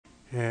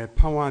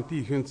盼望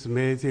弟兄姊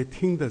妹在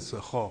听的时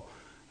候，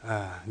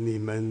你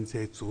们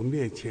在主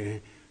面前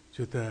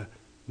觉得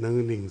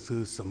能领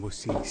受什么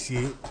信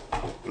息？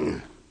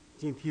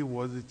今天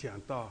我是讲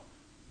到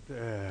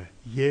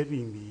耶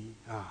利米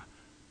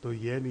读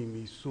耶利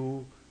米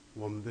书，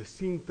我们的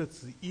心得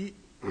之一。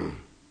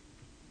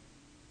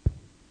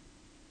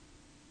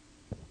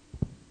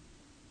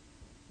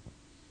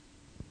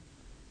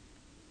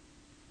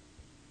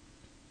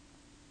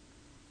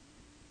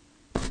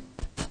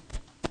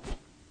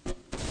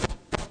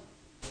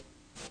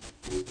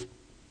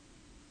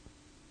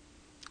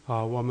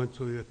好，我们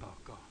做一个祷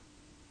告。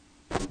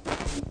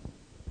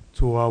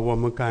主啊，我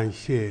们感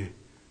谢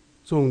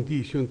众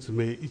弟兄姊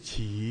妹一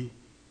起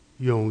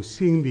用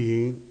心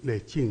灵来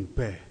敬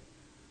拜。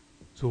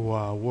主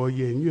啊，我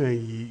也愿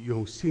意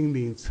用心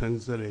灵诚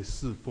实来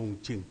侍奉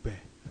敬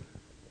拜。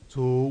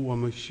主，我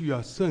们需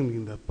要圣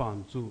灵的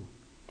帮助。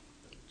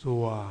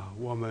主啊，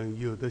我们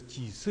有的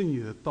几十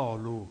年的道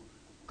路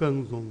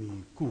跟从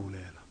你过来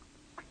了。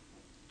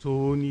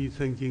主，你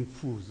曾经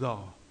呼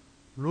召，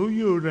若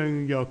有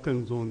人要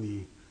跟从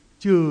你，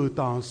就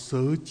当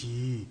舍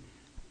己，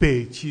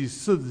背起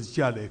十字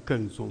架来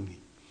跟从你。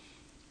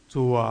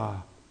主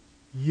啊，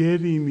耶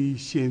利米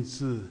先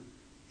知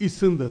一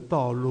生的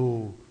道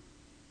路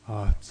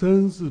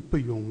真是不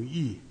容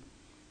易。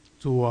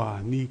主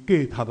啊，你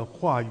给他的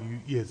话语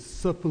也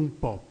十分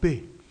宝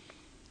贝。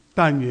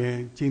但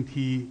愿今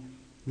天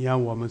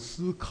让我们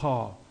思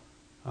考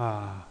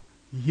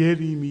耶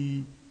利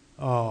米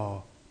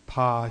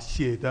他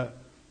写的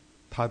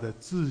他的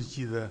自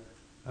己的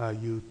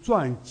有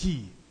传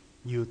记，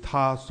有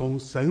他从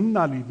神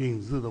那里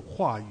领受的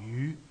话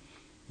语，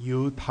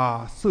有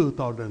他受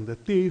到人的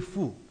对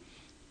付。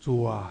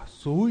主啊，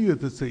所有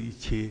的这一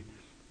切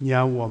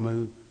让我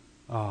们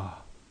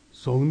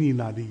从你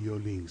那里有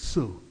领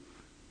受，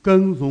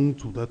跟从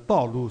主的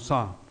道路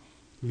上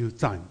有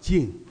长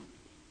进。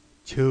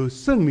求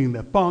圣灵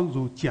的帮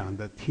助，讲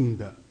的听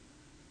的，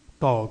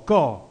祷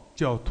告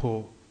交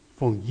托，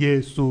奉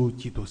耶稣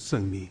基督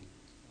圣名，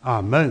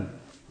阿门。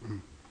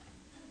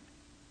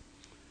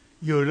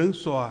有人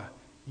说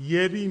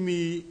耶利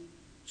米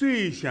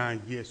最像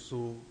耶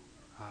稣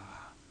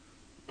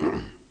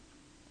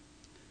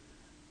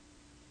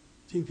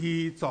今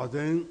天早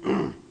晨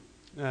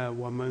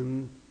我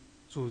们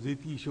主日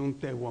弟兄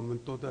带我们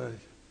读的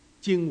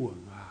经文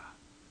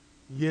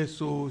耶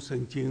稣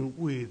曾经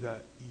为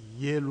了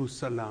耶路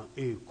撒冷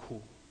哀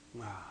哭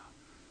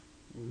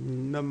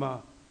那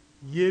么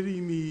耶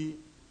利米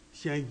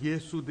像耶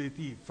稣的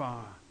地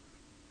方，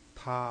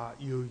他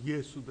有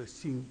耶稣的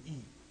心意。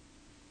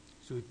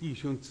所以弟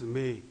兄姊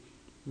妹，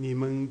你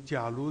们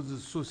假如是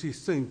熟悉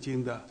圣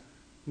经的，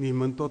你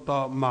们读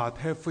到马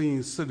太福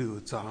音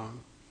16章，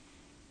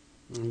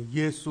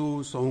耶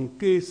稣从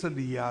该撒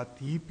利亚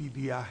底比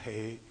利亚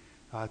海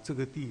这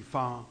个地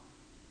方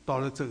到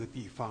了这个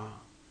地方，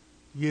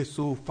耶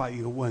稣发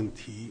一个问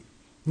题：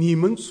你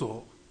们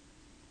说，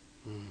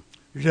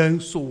人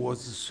说我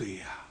是谁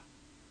呀？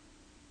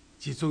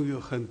其中有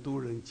很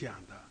多人讲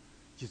的，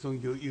其中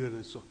有一个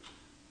人说，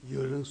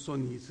有人说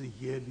你是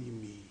耶利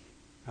米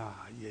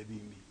耶利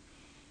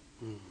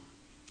米。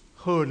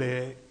后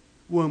来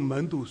问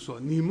门徒说，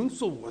你们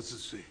说我是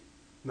谁？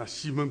那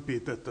西门彼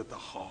得得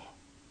好，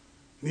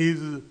你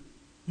是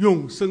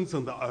永生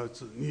神的儿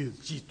子，你是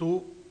基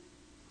督。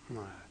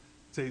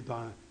这一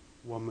段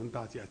我们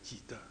大家记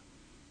得。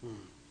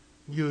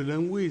有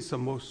人为什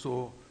么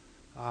说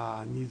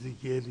你是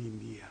耶利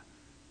米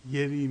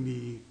耶利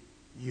米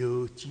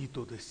有基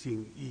督的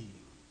心意。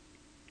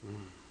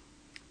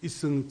一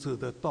生走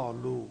的道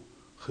路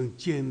很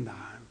艰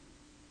难。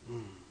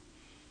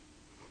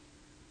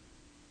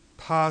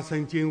他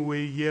曾经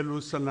为耶路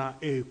撒冷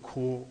哀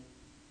哭。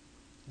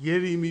耶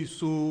利米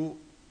书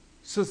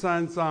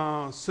13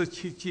章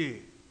17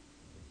节，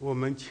我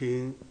们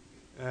请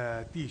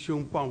弟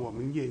兄帮我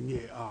们念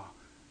念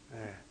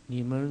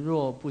你们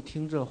若不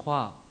听这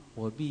话，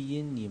我必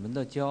因你们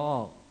的骄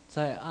傲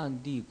在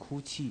暗地哭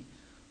泣，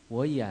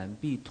我眼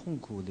必痛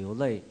苦流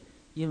泪，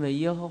因为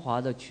耶和华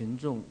的群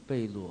众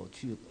被掳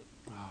去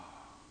了。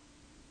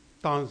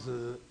当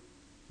时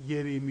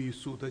耶利米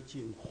书的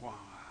境况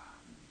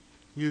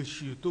有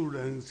许多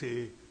人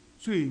在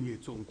罪孽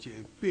中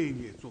间、悖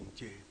逆中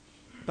间，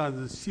但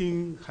是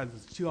心还是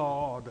骄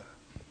傲的。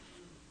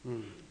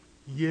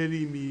耶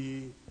利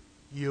米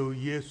有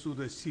耶稣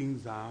的欣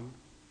赏，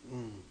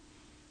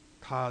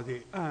他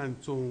在暗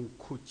中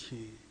哭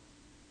泣，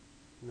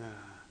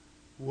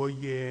我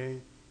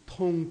也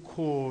痛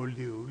哭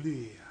流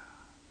泪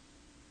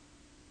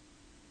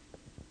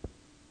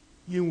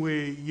因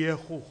为耶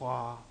和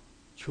华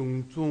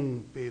群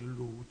众被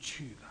掳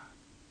去了。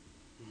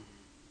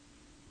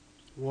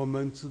我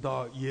们知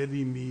道耶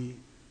利米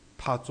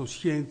他做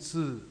先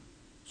知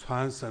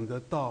传神的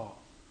道，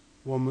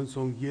我们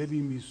从耶利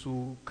米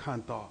书看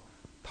到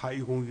他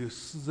一共有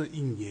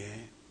41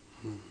年。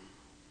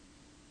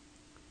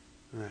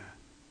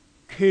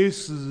开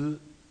始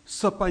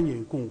18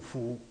年功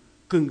夫，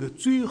跟个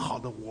最好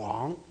的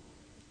王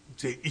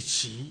在一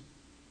起。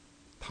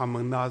他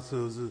们那时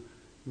候是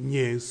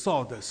年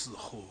少的时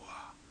候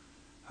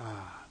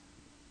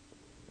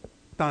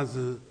但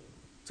是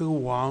这个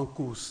王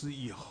过世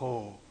以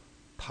后，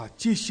他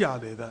接下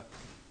来的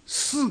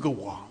4个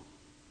王，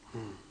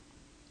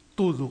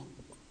都是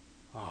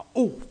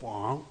恶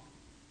王，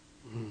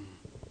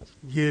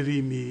耶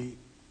利米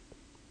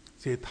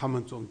在他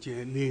们中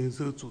间领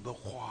受主的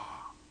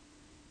话，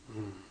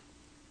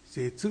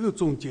在这个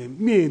中间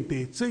面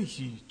对这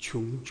些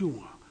群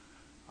众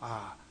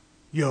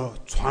要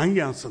传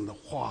扬神的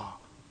话，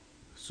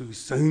所以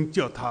神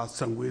叫他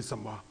成为什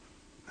么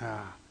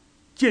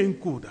坚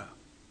固的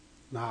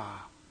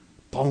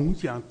铜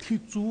墙铁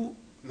柱，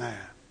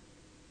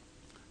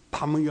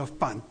他们要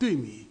反对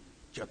你，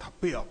叫他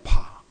不要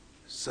怕，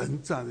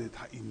神站在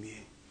他一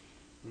面。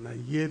那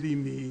耶利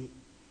米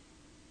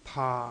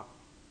他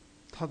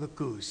的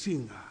个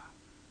性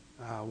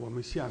我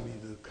们下面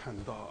都看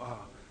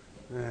到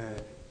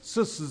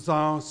14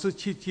章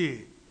17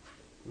节，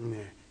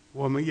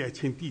我们也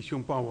请弟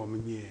兄帮我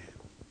们念。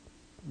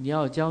你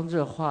要将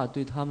这话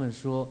对他们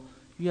说，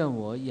愿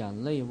我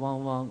眼泪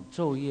汪汪，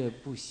昼夜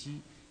不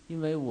息，因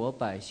为我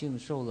百姓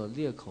受了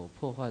裂口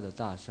破坏的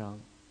大伤。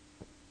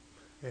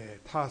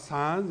他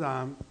常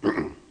常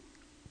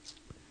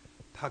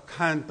他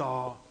看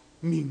到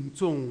民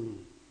众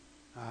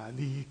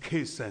离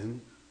开神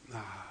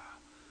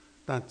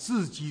但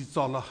自己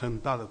遭了很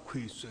大的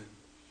亏损，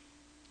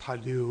他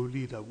流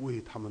利的为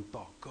他们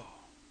祷告。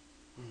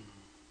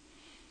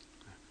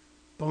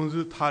同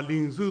时他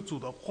领受主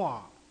的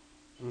话，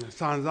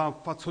常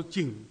常发出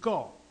警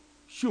告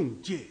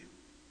训诫，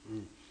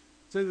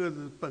这个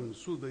是本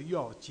书的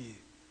要节。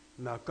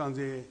那刚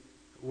才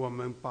我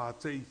们把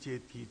这一节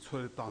提出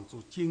来当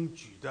作金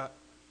句的，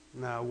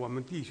那我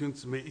们弟兄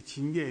姊妹一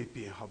起念一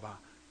遍好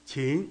吧？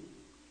请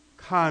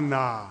看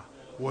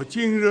我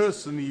今日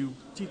使你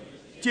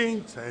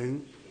坚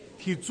城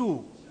铁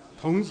柱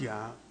铜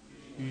墙，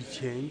与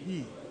前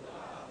地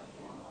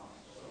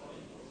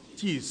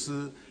祭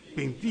司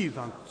并地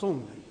上众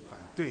人反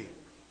对，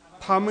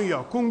他们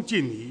要攻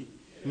击你，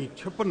你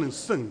却不能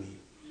胜你，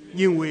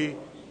因为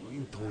我与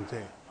你同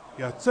在，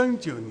要拯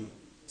救你。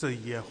这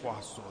耶和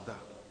华说的。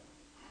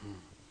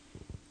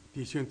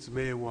弟兄姊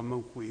妹，我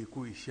们回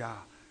顾一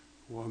下，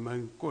我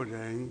们国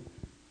人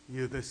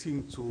有的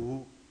信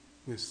主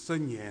10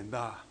年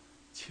的、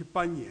7、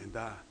8年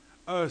的、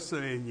20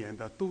来年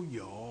的都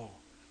有，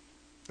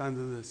但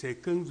是在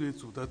跟随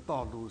主的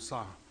道路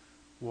上，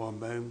我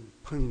们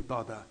碰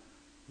到的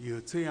有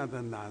这样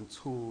的难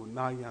处，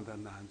那样的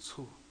难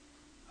处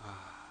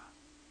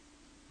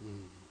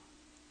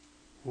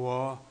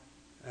我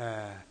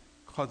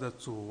靠着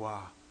主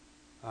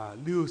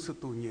60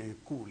多年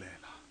过来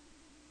了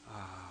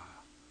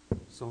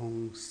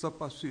从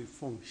18岁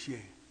奉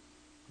献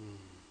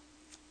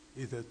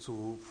一直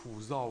主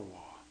辅导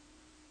我，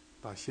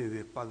到现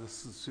在84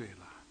岁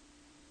了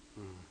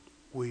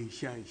回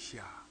想一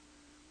下，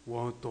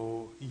我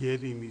读耶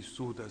利米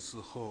书的时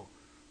候，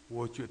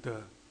我觉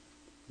得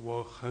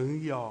我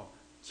很要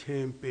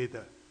谦卑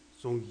的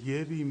从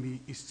耶利米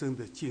一生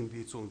的经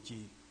历中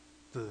间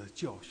得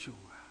教训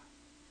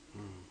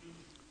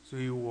所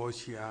以我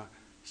想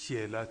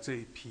写了这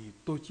一批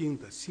读经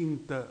的心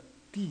得。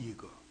第一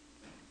个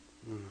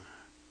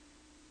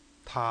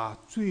他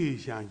最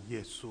像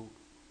耶稣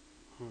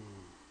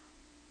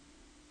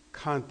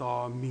看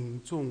到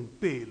民众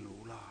被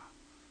掳了，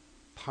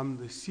他们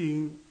的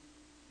心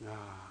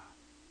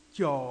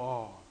骄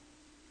傲，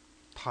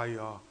他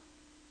要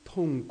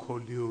痛哭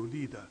流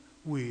涕的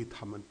为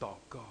他们祷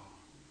告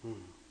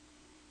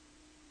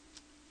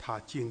他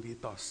经历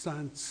到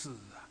3次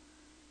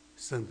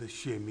神的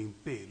选民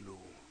被掳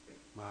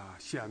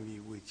下面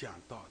会讲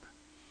到的，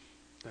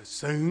但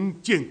神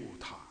眷顾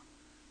他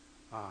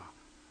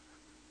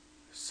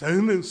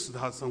神能使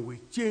他成为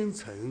坚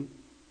城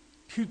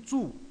铁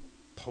柱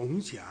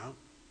铜墙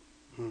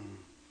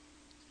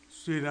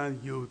虽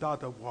然犹大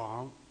的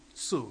王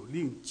首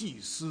领祭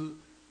司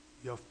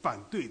要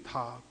反对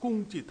他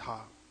攻击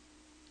他，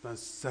但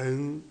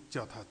神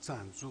叫他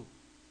站住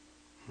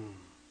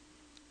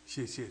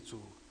谢谢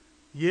主。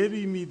耶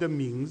利米的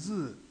名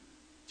字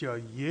叫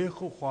耶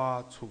和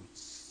华所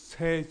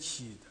差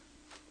遣的、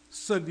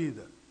设立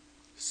的、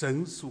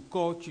神所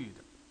高举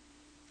的。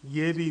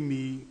耶利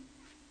米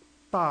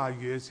大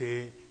约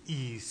在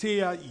以赛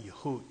亚以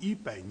后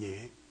100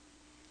年，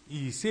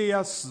以赛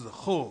亚死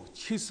后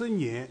70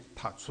年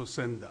他出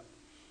生的。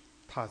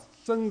他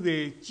生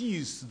在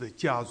祭司的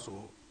家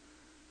族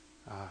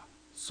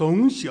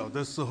从小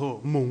的时候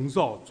蒙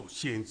召做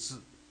先知，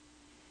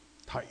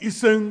他一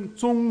生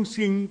忠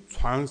心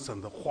传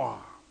神的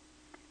话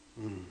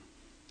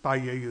大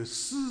约有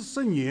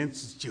40年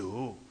之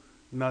久，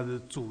那是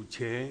主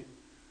前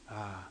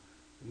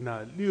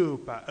那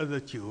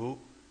629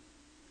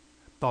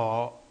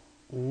到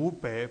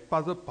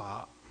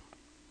588，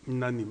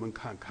那你们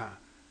看看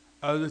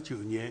29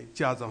年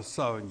加上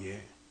12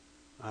年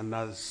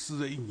那是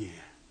41年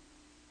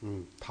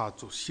他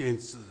做先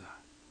知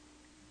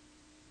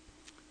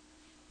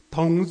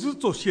同时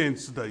做先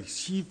知的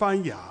西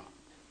番雅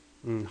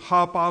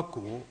哈巴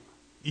谷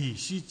以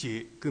西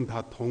结跟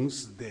他同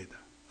时代的。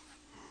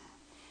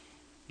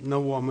那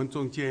我们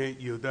中间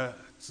有的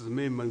姊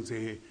妹们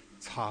在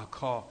查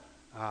考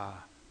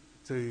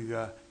这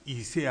个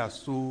以赛亚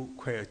书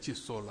快要结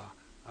束了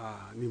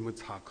你们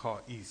查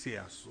考以赛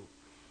亚书。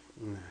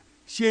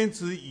先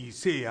知以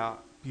赛亚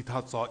比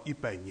他早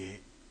100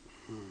年。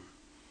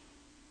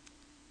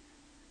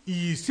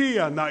以赛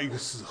亚那一个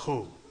时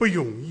候不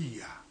容易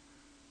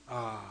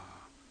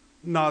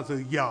拿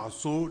着亚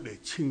述来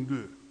侵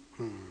略。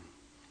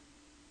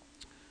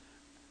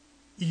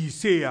以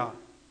赛亚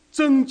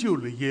拯救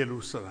了耶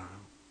路撒冷，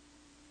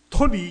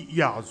脱离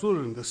亚述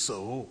人的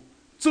手。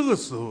这个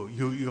时候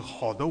有一个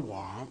好的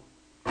王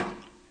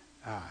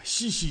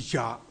希西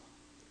家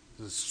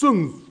是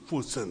顺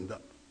服神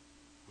的。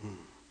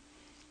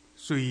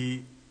所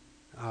以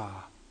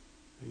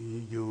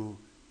有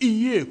1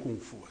夜功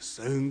夫，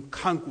神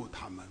看过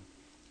他们，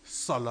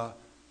杀了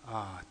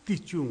敌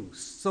军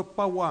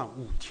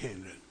185000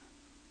人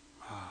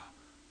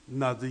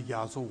那是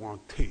亚述王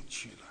退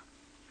去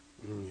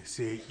了。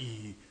在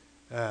以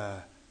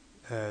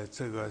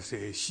这个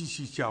在西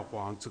西家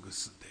王这个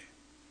时代，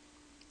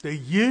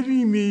但耶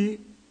利米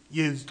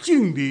也是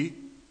尽力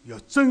要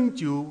拯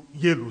救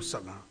耶路撒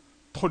冷，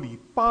脱离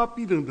巴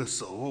比伦的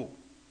手，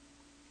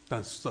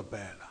但失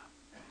败了。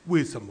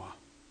为什么？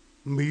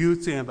没有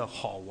这样的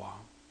好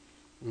王。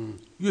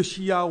约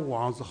西亚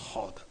王是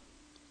好的，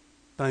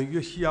但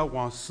约西亚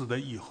王死了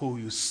以后，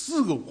有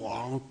4个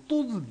王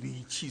都是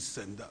离弃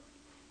神的，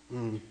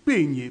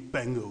背逆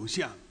拜偶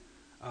像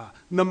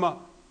那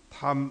么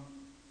他们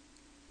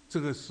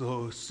这个时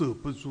候守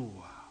不住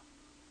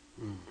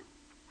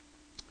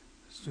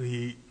所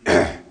以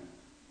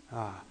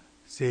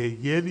在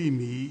耶利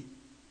米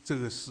这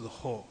个时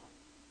候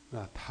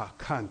他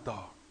看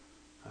到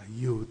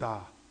犹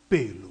大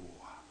败落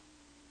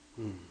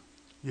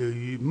由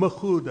于幕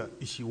后的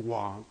一些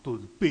王都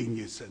是背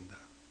逆神的。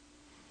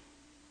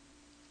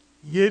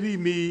耶利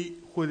米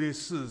活在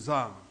世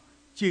上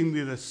经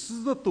历了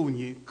40多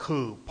年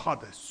可怕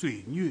的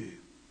岁月，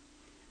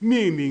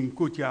面临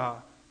国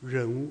家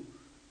人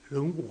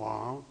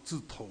亡之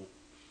痛，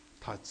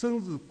他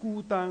真是孤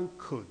单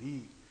可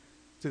怜。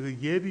这个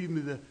耶利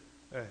米的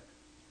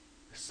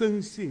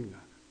生性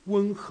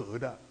温和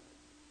的，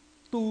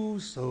多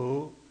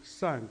愁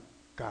善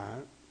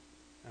感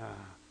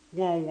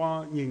往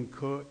往宁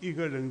可一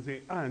个人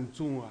在暗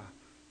中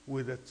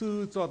为了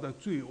周遭的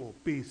罪恶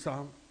悲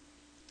伤。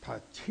他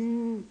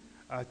经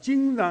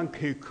常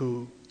开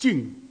口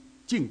警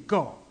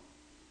告，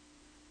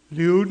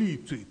流泪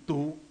最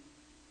多。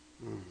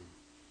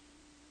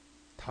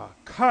他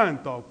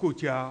看到国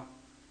家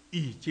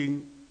已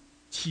经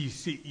气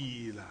息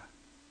奄奄了，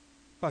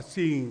百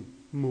姓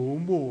默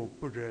默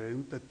不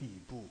仁的地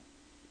步，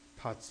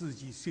他自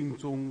己心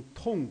中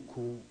痛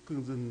苦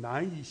更是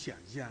难以想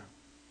象。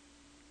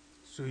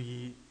所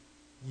以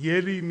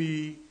耶利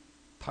米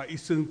他一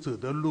生走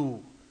的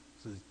路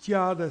是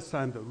加勒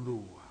山的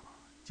路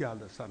加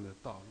勒山的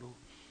道路。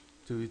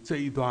所以这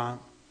一段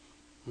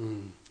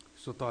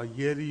说到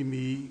耶利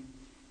米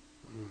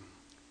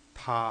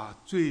他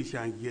最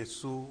像耶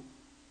稣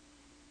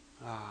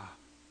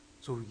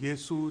走耶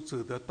稣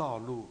走的道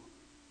路，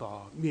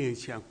到面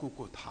向各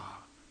个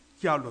他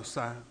加勒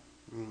山。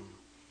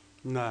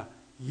那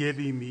耶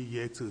利米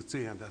也走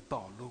这样的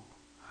道路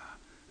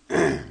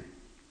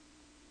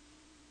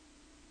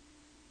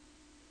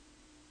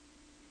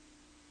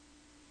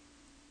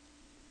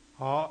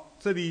好，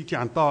这里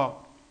讲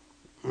到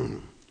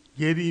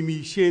耶利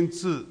米先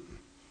知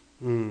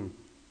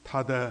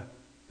他的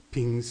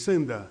平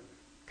生的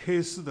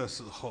开始的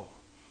时候，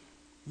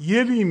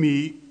耶利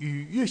米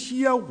与约西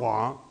亚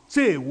王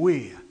在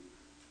位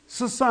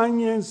13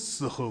年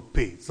时候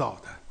被造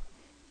的。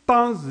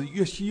当时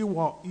约西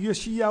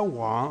亚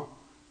王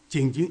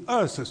仅仅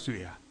20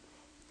岁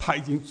他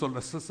已经做了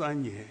13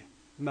年。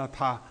那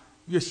他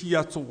约西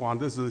亚做王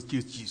的时候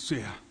就几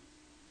岁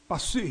8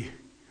岁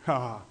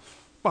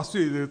8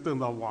岁就登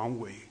到王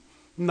位。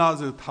那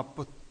时候他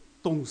不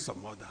懂什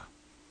么的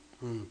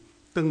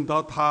等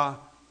到他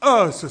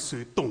20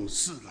岁懂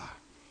事了，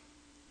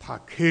他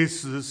开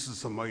始是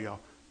什么？要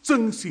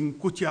振兴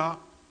国家，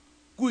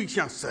归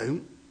向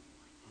神。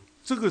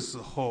这个时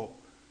候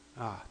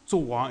做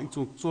王一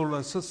共做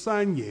了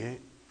13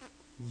年。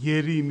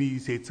耶利米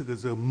在这个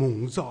时候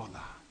蒙召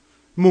了。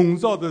蒙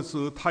召的时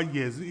候，他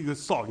也是一个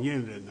少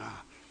年人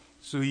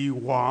所以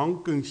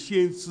王跟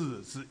先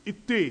知是一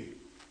对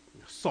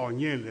少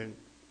年人，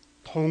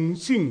同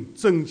心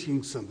振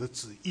兴神的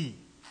旨意，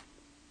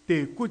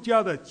对国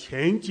家的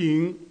前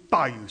景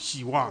大有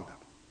希望的。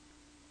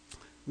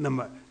那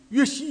么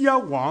约西亚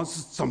王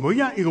是怎么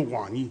样一个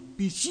王呢？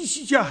比西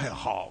西家还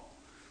好。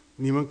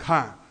你们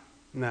看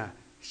那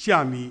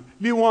下面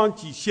列王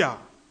记下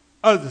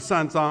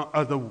23章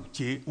25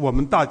节，我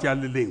们大家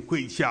来领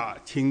会一下，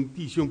请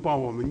弟兄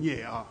帮我们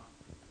念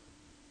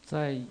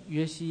在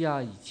约西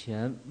亚以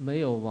前，没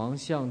有王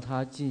向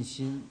他尽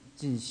心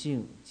尽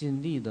性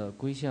尽力地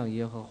归向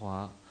耶和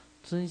华，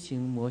遵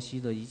行摩西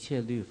的一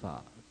切律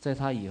法，在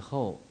他以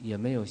后也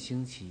没有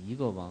兴起一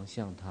个王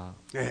像他。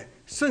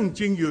圣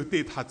经有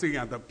对他这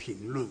样的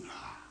评论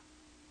啊，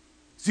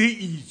在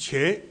以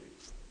前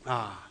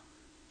啊，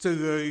这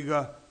个一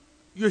个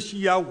约西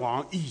亚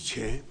王以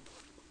前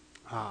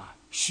啊，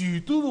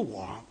许多的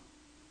王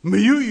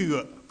没有一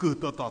个够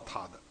得到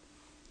他的，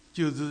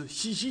就是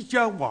西西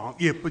家王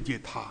也不及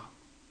他。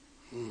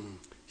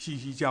西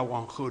西家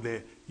王后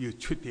来有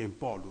缺点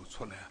暴露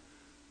出来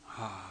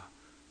啊，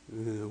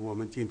我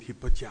们今天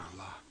不讲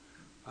了。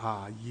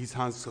以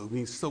长寿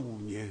命15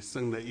年，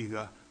生了一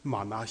个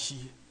马拿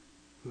西，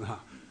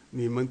啊，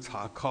你们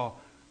查考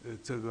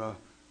这个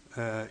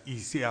以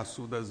赛亚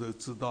书的时候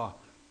知道，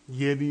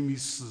耶利米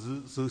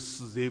死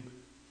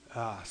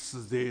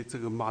在这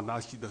个马拿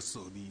西的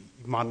手里。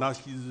马拿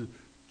西是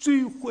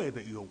最坏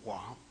的一个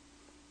王，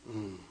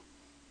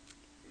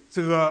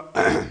这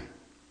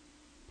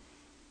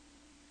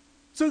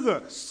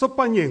个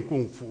18年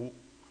功夫，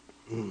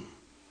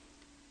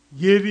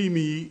耶利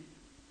米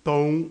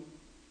同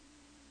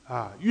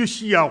约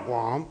西亚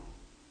王，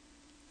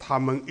他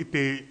们一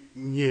对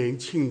年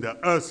轻的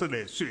20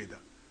来岁的，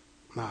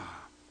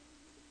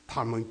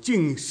他们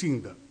精心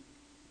的，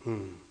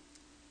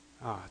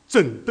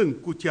整顿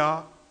国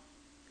家，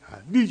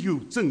力有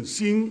振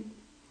兴，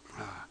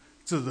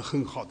这是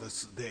很好的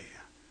时代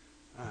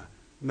呀，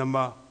那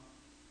么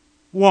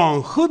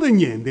往后的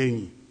年代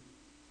里，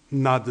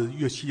那是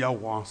约西亚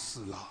王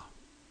死了，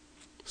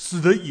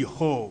死了以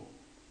后，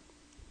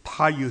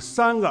他有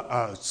3个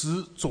儿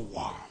子做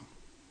王。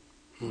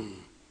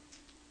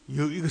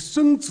有一个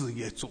孙子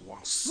也做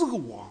王，4个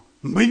王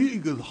没有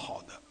一个是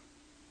好的。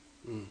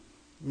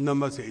那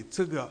么在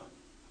这个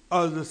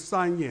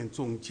23年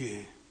中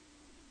间，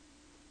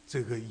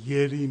这个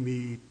耶利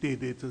米对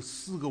待这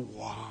4个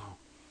王，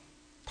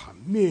他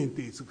面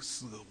对这个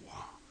4个王，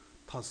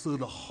他受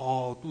了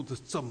好多的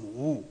折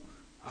磨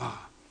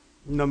啊。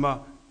那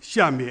么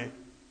下面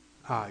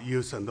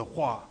有神的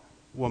话，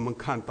我们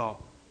看到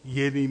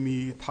耶利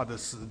米他的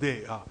时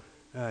代啊。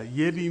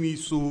耶利米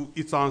书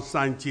1章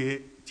3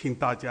节，请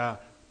大家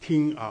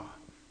听啊。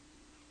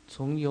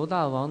从犹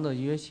大王的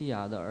约西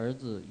亚的儿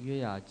子约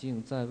雅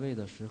敬在位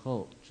的时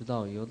候，直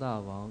到犹大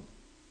王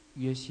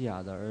约西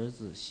亚的儿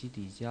子西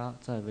底家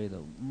在位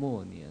的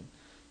末年，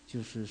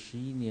就是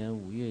11年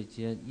5月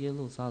间，耶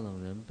路撒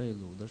冷人被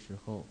掳的时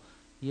候，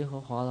耶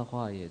和华的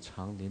话也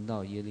常临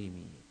到耶利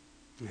米。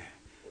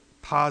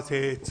他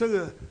在这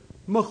个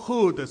幕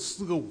后的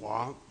4个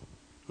王，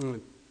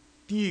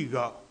第一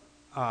个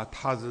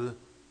他是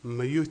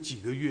没有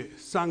几个月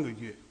，3个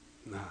月，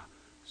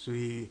所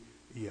以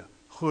也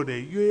后来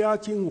约雅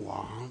敬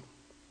王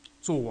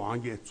做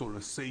王也做了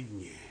11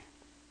年。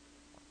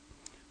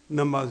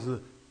那么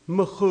是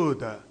幕后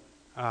的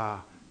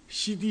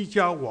西底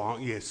家王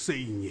也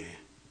11年，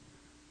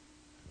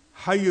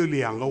还有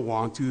2个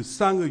王就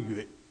3个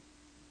月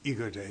一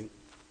个人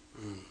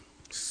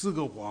，4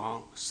个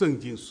王圣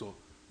经说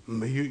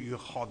没有一个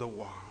好的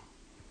王，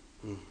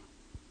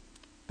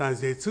但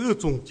在这个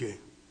中间，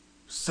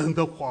神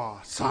的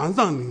话常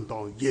常领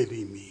导耶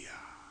利米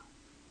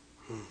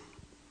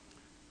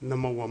那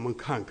么我们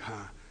看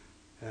看，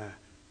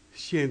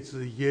先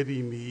知耶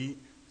利米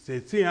在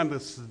这样的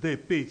时代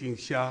背景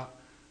下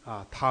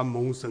他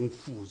蒙神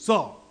呼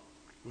召，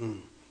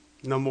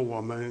那么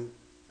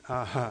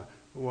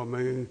我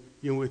们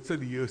因为这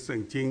里有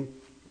圣经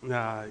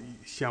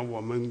像我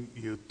们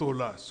有读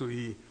了，所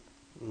以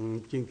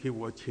今天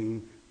我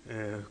请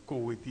各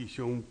位弟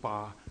兄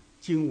把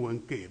经文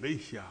给了一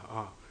下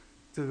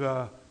这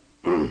个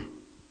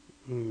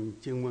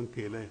经文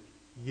给了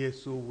耶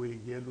稣为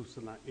耶路撒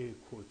冷哀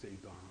哭这一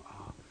段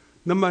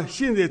那么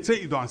现在这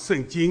一段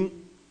圣经，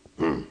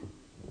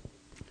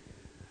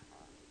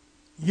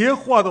耶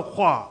和华的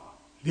话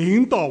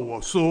领导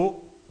我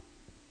说，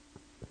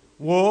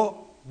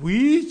我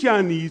未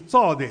将你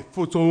造在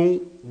腹中，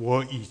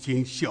我已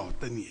经晓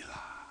得你了。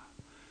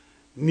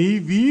你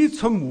未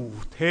出母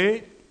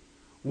胎，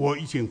我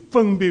已经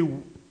分别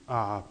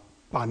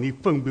把你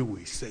分别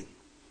为圣。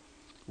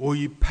我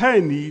已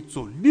派你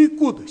做列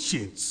国的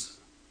先知。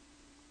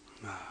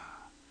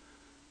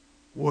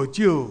我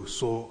就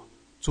说，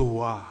主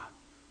啊，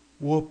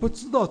我不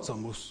知道怎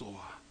么说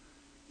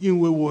因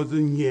为我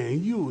是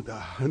年幼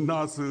的，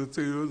那时候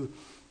只有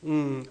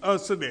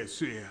20来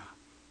岁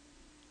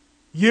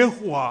耶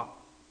和华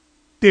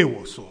对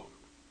我说，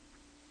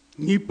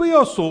你不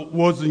要说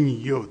我是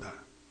你幼的，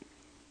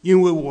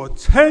因为我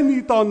差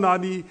你到哪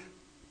里，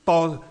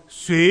到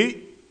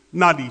谁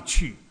那里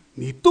去，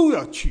你都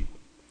要去。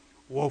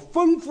我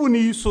吩咐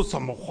你说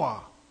什么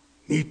话，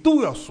你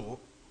都要说。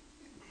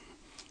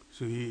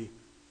所以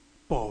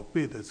宝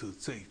贝的是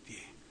这一点，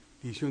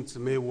弟兄姊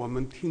妹，我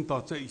们听到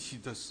这一些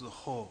的时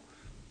候，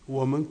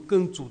我们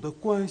跟主的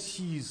关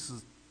系是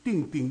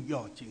定定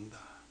要紧的。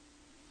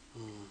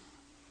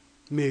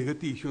每个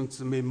弟兄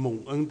姊妹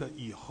蒙恩的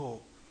以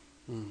后，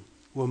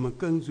我们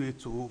跟随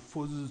主、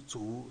服侍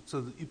主，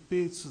这是一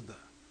辈子的。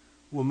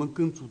我们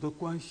跟主的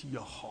关系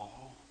要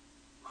好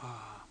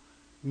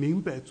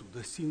明白主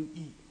的心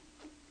意。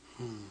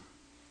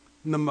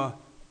那么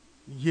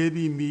耶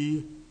利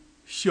米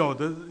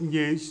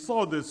年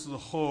少的时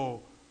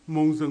候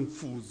蒙神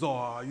呼召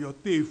啊，要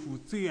对付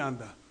这样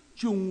的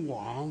君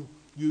王、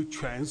有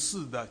权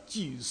势的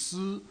祭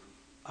司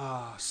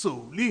啊、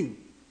首领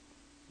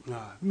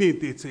啊，面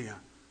对这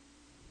样，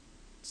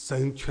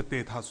神却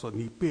对他说：“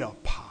你不要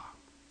怕，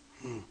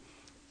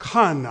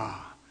看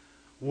呐，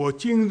我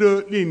今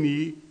日令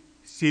你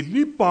在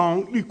列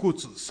邦列国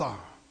之上，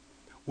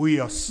我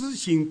要施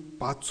行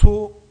拔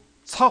出、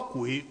拆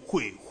毁、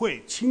毁坏、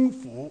倾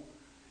覆，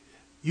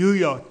又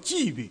要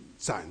纪律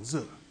斩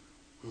日。”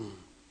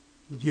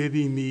耶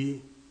利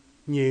米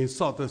年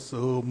少的时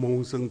候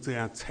蒙神这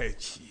样差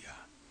遣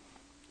呀，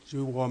所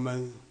以我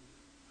们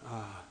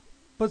啊，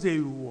不在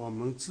于我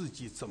们自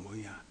己怎么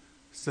样，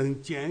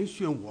神拣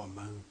选我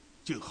们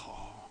就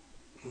好。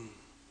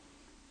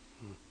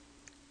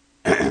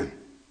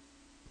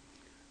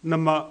那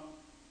么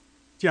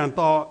讲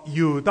到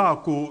犹大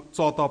国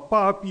遭到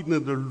巴比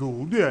伦的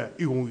掳掠，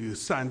一共有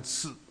3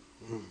次。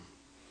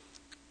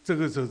这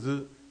个就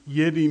是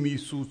耶利米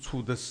所处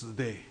的时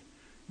代。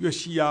约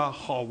西亚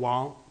好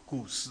王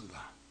过世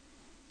了，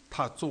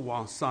他做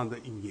王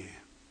31年，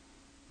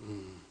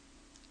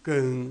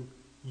跟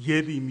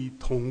耶利米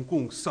同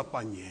共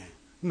18年，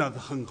那是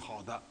很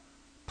好的，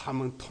他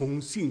们同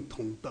姓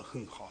同德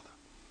很好的。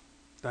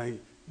但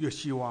约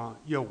西王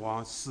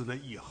死了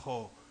以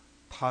后，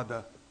他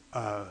的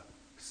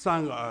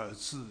3个儿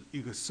子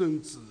一个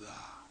孙子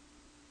啊，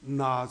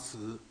那是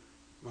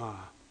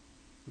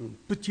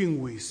不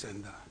敬畏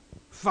神的，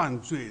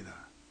犯罪的，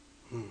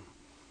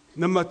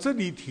那么这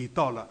里提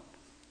到了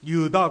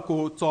犹大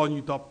国遭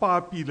遇到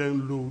巴比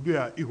伦掳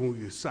掠，一共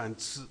有3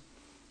次。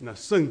那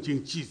圣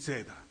经记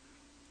载的，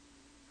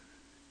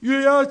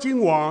约雅斤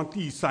王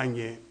第3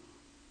年，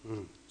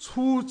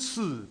初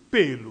次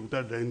被掳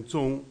的人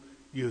中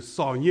有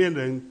少年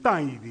人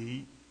但以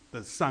理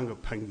的3个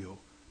朋友。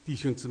弟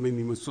兄姊妹，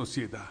你们熟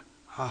悉的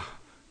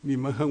啊，你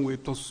们很会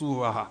读书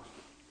啊。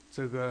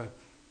这个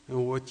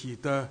我记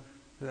得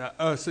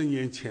20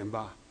年前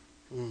吧，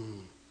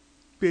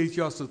贝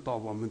教授到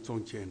我们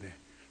中间来，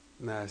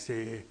那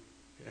在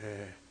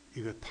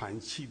一个团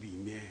契里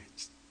面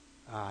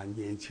啊，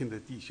年轻的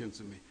弟兄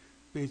姊妹，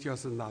贝教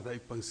授拿到一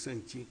本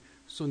圣经，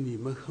说你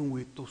们很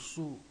会读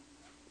书，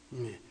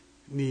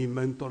你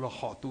们读了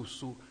好多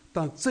书，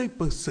但这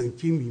本圣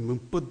经你们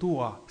不读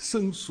啊，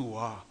生疏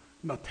啊，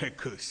那太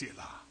可惜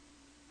了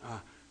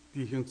啊！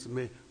弟兄姊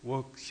妹，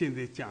我现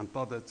在讲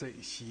到的这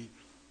一些，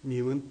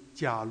你们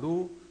假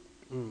如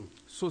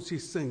熟悉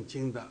圣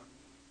经的，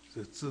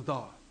就知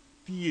道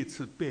第一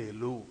次被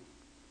掳，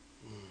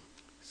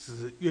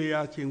是约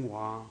雅斤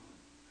王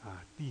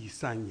第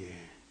3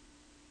年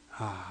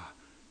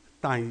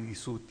但以理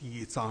书第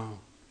1章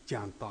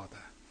讲到的。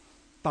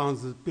当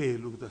时被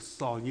掳的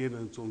少年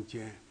人中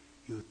间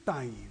有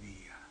但以理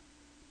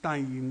但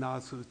以理那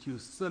时候就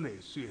10来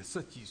岁、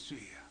10几岁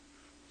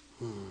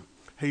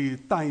还有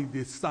但以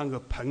理的3个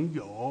朋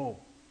友，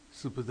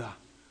是不是啊？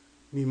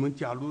你们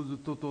假如是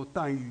读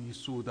但以理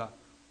书的，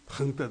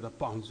很得的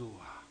帮助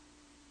啊。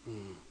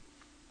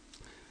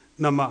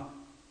那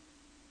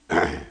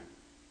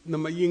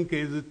么应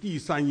该是第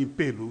3年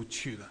被掳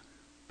去了，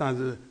但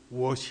是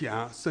我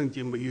想圣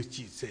经没有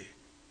记载。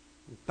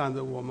但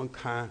是我们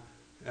看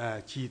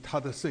其他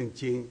的圣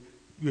经，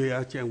约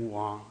雅斤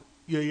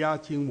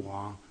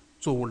王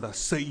做了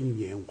11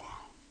年王，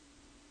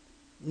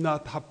那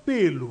他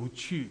被掳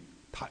去，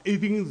他一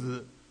定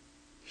是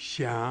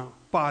向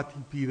巴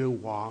比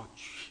伦王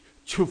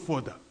屈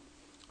服的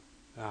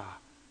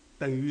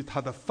等于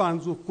他的犯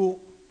入国，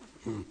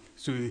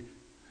所以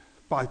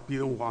巴比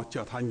伦王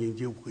叫他年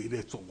纪回来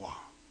做王，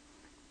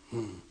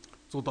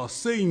做到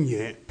11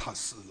年他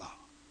死了，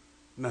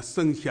那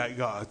生下一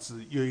个儿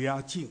子约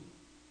雅斤，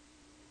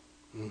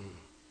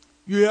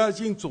约雅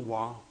斤做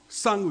王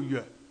3个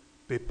月，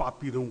被巴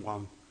比伦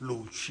王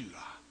掳去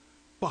了，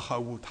不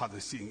合乎他的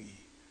心意。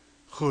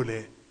后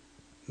来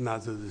那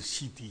就是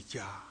西底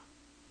家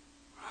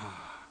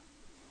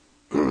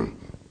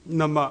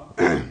那么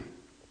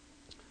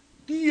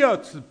第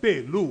2次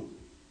被掳，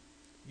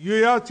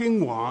约雅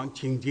斤王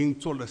仅仅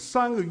做了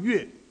3个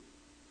月。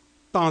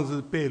当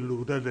时被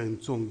掳的人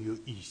中有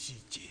以西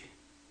结，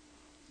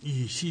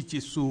以西结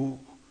书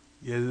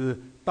也是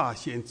大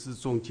先知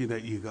中间的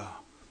一个。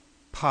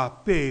他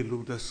被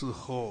掳的时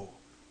候，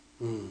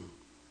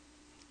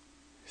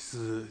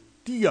是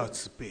第2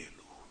次被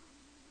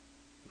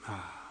掳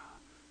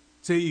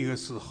这一个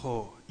时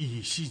候，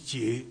以西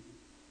结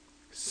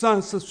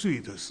30岁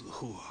的时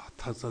候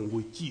他成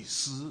为祭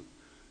司，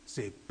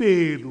在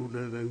被掳的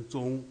人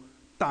中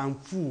担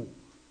负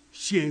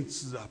先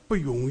知不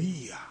容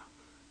易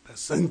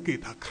神给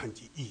他看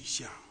见异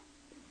象，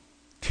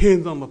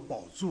天上的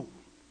宝座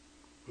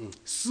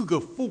4个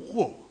复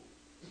活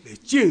来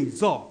建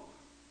造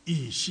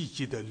以西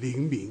结的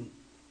灵明，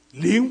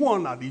灵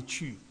往哪里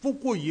去，复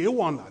活也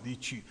往哪里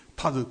去，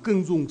他是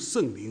跟从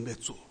圣灵来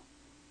做。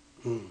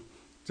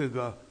这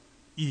个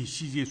以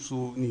西结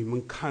书你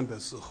们看的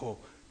时候，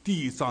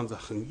第1章是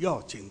很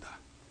要紧的。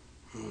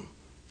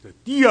这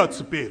第2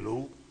次被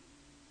掳，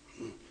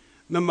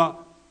那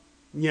么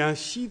让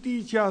西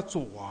底家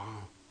做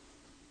王，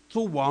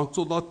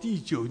做到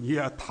第9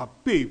年，他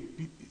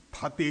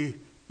对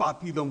巴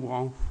比伦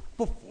王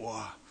不服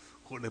啊，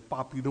后来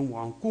巴比伦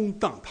王攻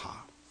打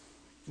他，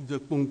这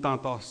攻打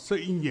到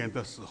11年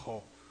的时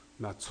候，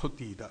那彻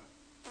底的，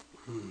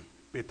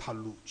被他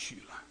掳去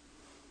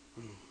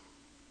了，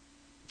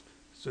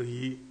所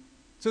以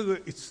这个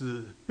一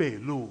次败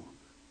露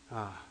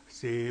啊，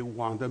在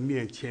王的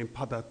面前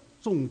把他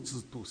种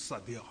子都杀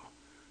掉，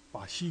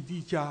把西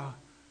底家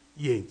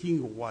眼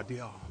睛挖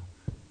掉。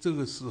这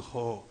个时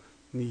候，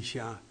你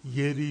想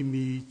耶利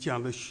米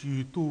讲了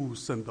许多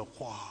神的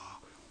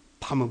话，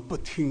他们不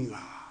听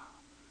啊，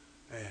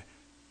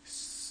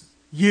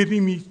耶利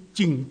米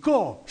警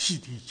告西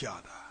底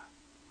家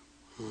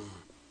的，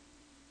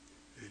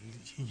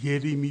耶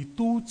利米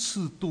多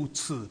次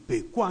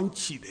被关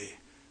起来，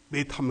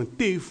被他们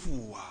对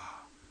付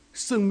啊，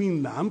生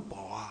命难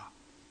保啊，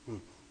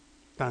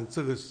但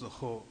这个时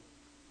候，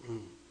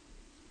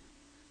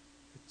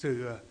这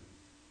个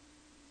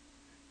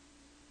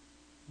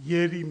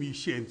耶利米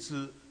先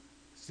知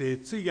在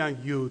这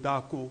样犹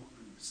大国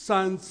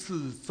3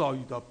次遭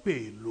遇到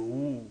被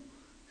掳，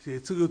在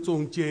这个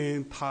中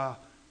间，他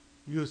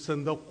有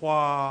神的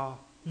话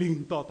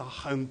领导他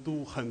很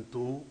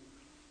多。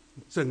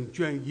整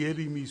卷耶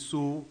利米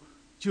书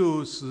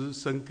就是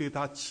神给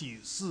他启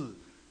示，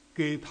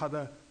给他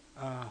的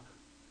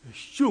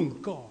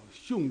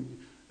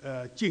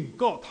警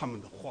告他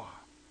们的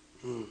话，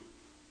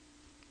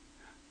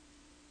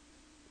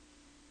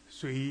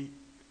所以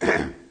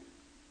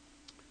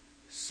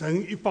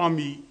神一方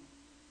面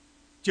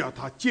叫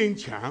他坚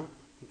强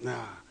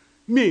啊，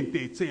面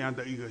对这样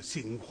的一个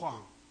情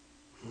况，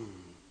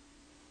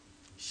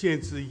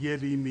先知耶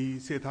利米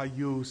在他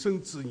有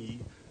生之年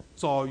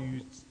遭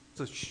遇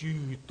这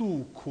许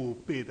多可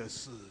悲的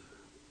事。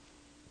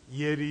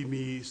耶利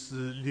米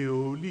是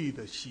流离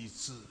的先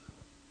知，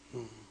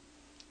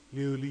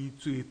流离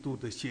最多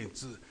的先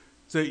知。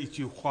这一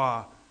句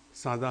话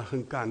常常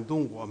很感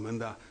动我们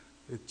的。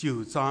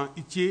9章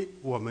1节，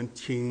我们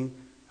听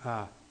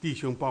弟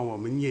兄帮我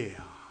们念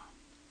啊。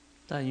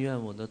但愿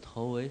我的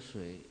头为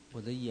水，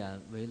我的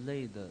眼为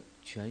泪的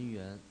泉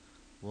源，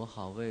我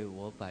好为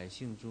我百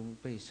姓中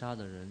被杀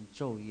的人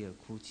昼夜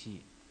哭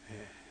泣。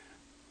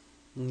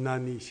那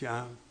你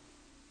想，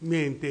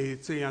面对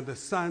这样的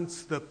3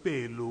次的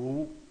被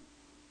掳，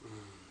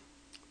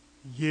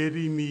耶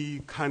利米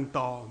看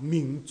到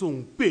民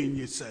众背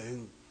逆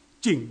神，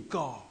警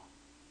告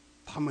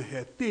他们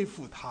还对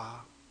付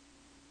他，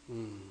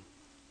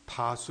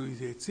他所以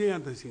在这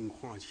样的情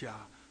况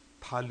下，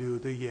他流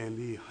的眼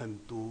泪很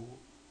多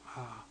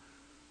啊。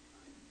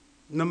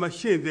那么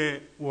现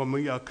在我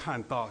们要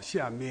看到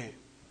下面，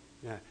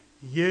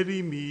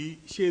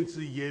先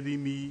知耶利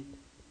米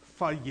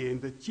发言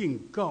的警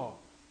告，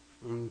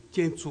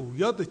见主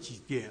要的几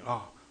点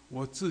啊，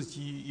我自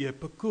己也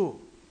不够，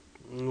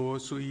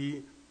所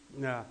以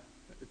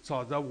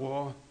照着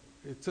我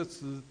这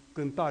次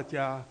跟大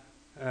家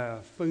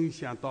分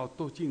享到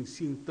读经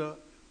心得，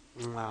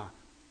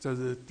这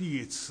是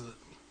第1次。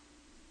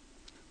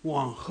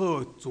往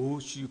后做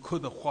许可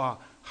的话，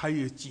还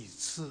有几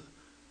次，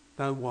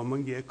但我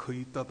们也可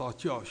以得到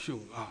教训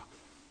啊。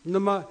那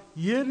么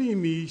耶利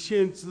米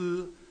先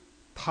知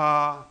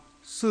他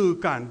受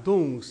感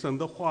动，神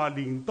的话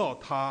领导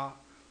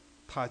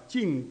他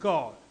警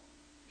告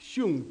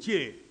训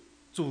诫，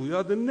主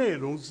要的内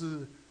容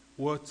是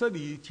我这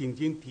里仅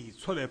仅提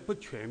出来，不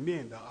全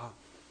面的啊。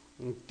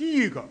第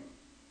一个，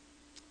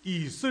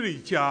以色列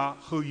家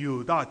和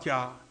犹大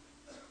家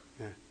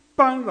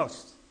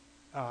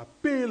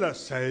背了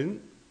神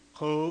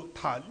和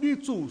他立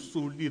主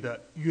所立的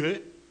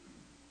约。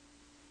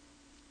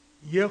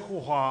耶和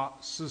华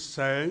是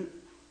神，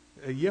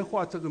耶和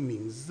华这个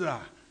名字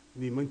啊，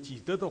你们记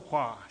得的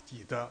话，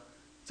记得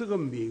这个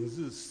名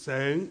字，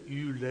神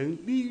与人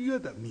立约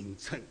的名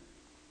称，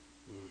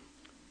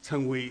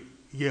称为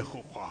耶和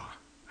华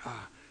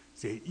啊。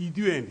在伊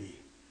甸里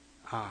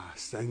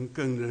神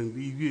跟人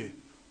立约，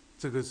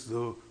这个时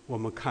候我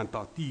们看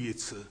到第1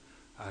次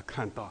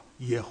看到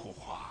耶和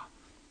华，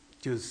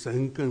就是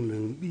神跟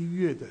人立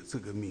约的这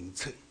个名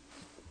称。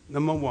那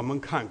么我们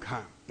看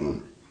看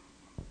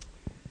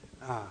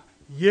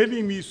耶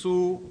利米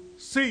书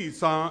11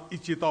章1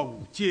节到5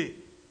节，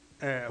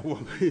我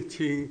们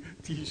请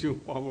弟兄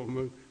帮我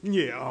们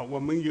念啊，我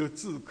们有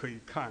字可以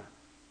看。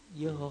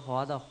耶和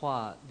华的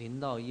话临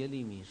到耶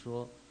利米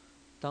说：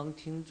当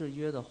听这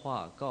约的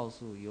话，告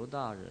诉犹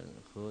大人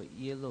和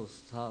耶路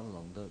撒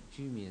冷的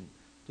居民，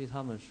对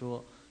他们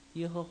说：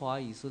耶和华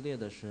以色列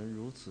的神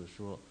如此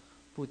说：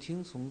不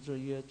听从这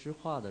约之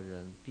话的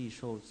人，必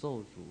受咒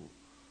诅。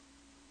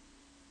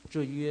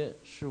这约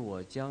是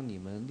我将你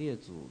们列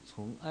祖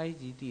从埃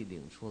及地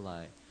领出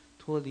来，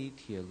脱离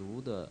铁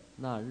炉的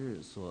那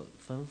日所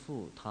吩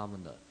咐他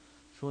们的，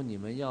说你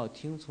们要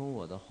听从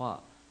我的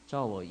话，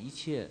照我一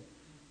切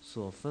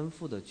所吩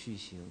咐的去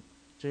行，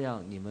这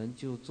样你们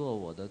就做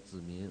我的子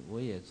民，我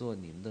也做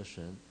你们的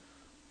神。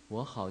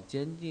我好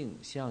坚定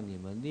向你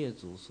们列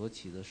祖所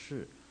起的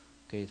誓，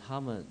给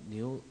他们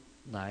牛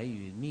奶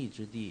与蜜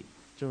之地，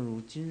正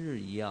如今日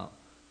一样。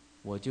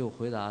我就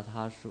回答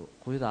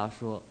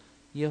说，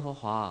耶和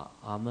华，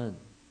阿们。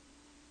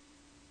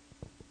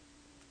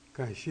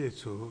感谢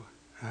主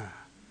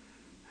啊！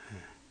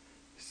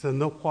神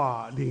的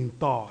话临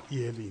到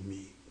耶利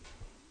米，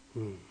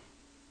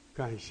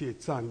感谢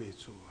赞美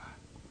主啊！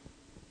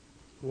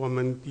我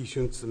们弟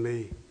兄姊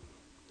妹，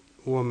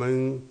我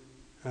们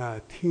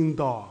听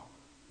到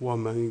我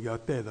们要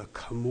带的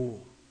科目，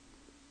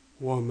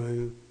我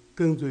们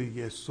跟着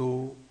耶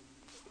稣，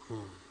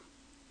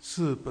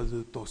是不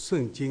是读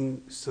圣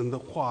经？神的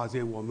话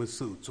在我们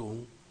手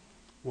中。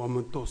我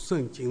们读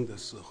圣经的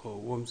时候，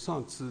我们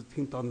上次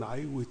听到哪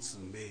一位姊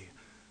妹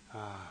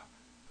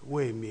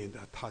外面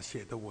的他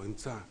写的文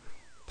章，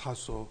他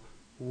说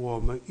我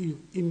们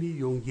一面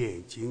用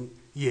眼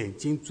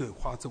睛转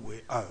化作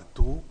为耳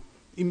朵，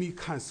一面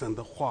看神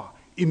的话，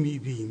一面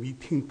里面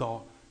听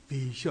到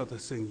微笑的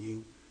声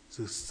音，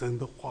是神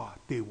的话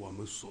对我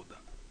们说的。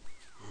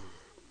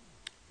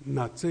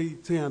那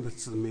这样的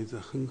姊妹是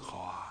很好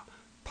啊，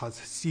她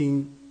是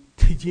心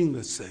贴近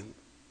了神。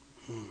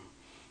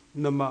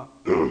那么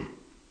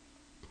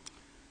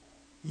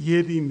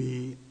耶利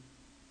米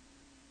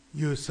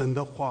有神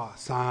的话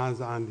常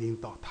常领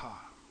导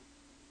他，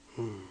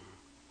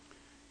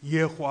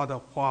耶和华的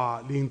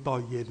话领导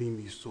耶利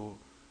米说：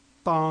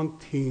当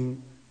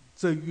听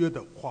这约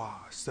的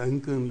话，神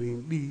跟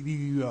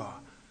立约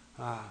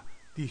啊，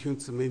弟兄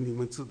姊妹，你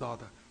们知道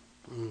的，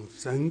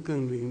神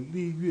跟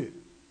立约，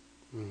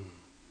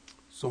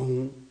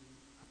从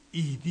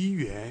伊甸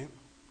园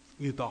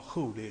又到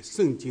后来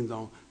圣经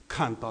上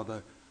看到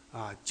的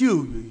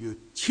旧约有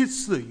7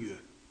次的约，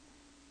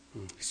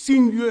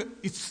新约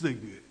1次的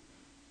约，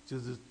就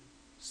是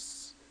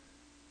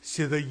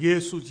写的耶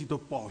稣基督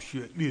宝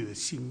血立了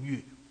新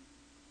约。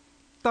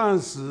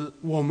但是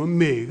我们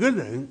每个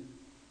人，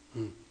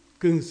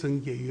跟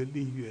神也有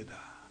立约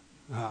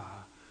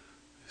的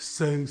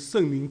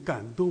圣灵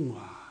感动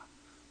啊！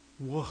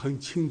我很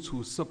清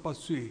楚，18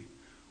岁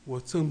我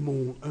正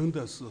蒙恩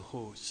的时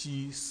候，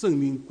是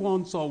圣灵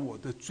光照我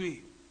的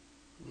罪，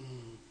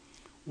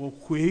我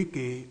悔改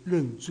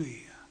认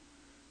罪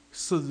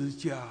十字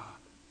架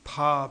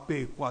他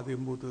被挂在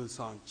木头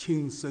上，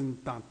亲身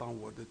担当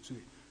我的罪。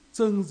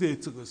正在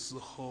这个时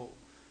候，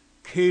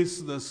开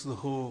始的时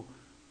候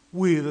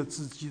为了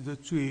自己的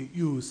罪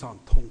忧伤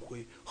痛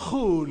悔，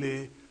后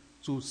来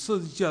主十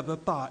字架的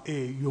大爱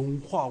融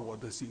化我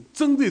的心。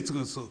正在这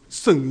个时候，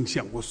圣灵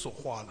向我说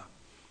话了。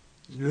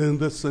人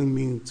的生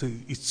命只有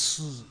一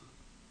次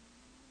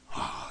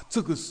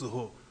这个时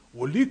候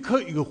我立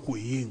刻一个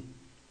回应，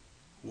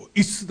我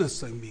一次的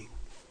生命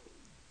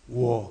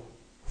我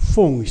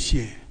奉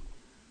献，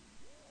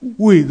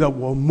为了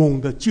我蒙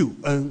的救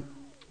恩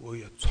我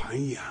要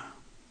传扬。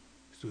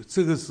所以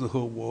这个时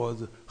候我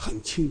是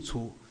很清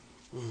楚，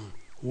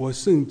我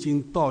圣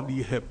经道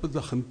理还不是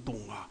很懂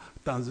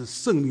但是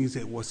圣灵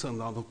在我身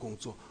上的工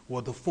作，我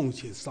的奉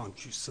献上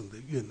去，神的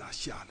悦纳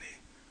下来，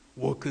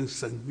我跟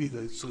神立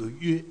了这个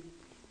约。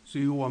所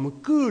以我们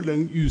个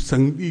人与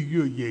神立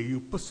约也有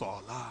不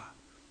少了。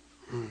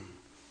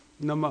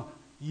那么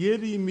耶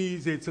利米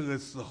在这个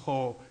时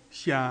候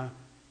向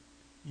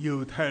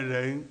犹太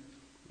人，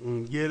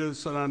耶路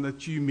撒冷的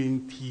居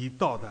民提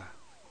到的，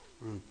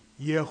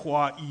耶和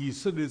华以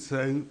色列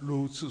神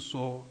如此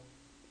说，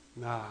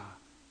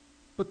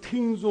不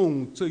听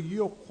从这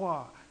约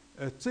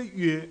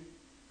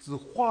之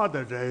话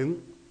的人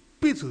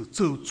必受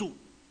咒诅。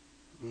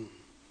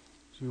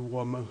所以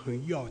我们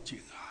很要紧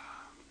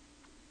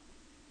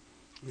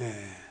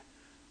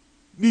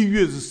立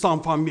约是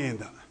双方面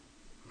的，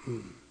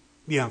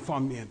两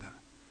方面的，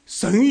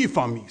神一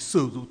方面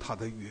守住他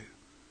的约，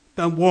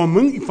但我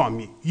们一方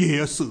面也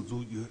要守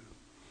住约。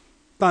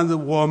但是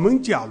我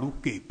们假如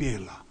改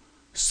变了，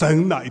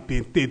神那一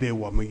边对待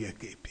我们也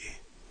改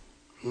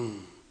变。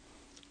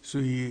所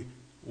以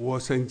我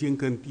曾经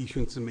跟弟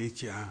兄姊妹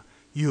讲，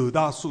犹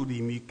大书里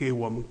面给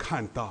我们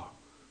看到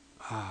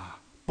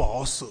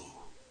保守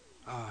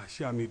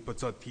下面不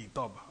知道提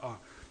到吧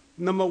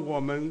那么我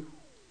们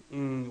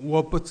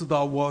我不知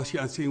道，我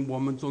相信我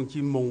们中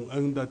间蒙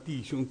恩的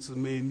弟兄姊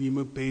妹，你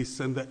们被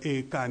神的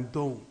爱感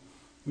动，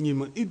你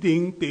们一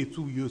定对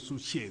主耶稣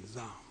献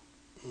上。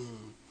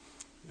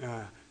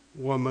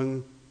我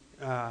们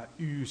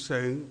与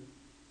神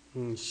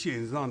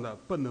献上的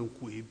不能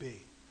违背。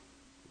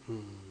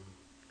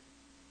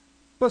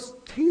不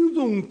听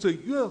从这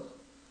约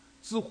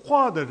之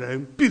话的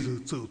人必受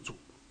咒诅。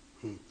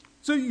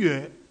这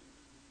约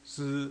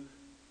是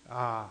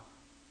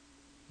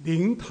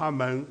领他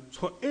们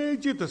出埃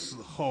及的时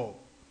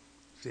候，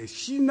在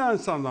西南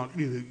山上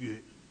立的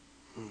约。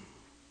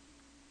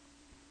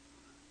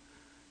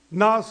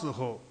那时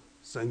候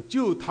神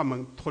救他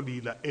们脱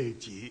离了埃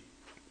及，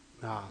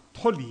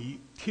脱离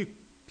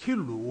铁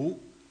炉，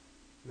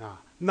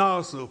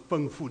那时候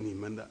吩咐你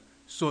们的，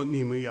说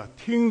你们要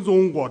听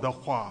从我的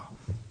话，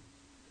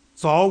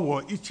照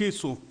我一切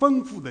所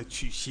吩咐的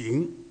去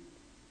行，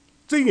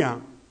这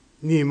样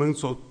你们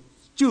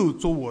就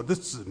做我的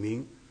子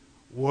民，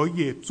我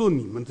也做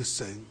你们的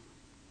神。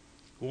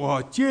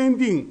我坚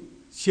定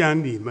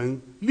向你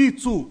们立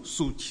住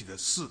所起的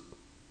誓，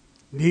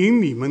领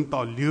你们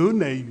到流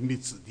奶与蜜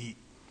之地，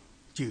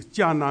就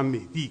迦南美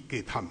地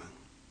给他们。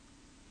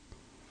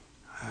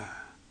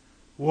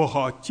我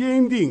好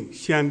坚定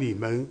向你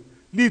们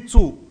立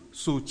住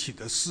所起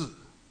的誓。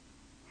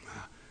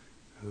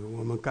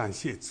我们感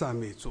谢赞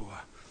美主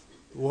啊！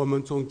我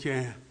们中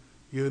间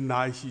有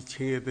哪一些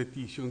亲爱的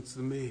弟兄姊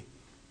妹，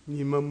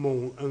你们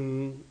蒙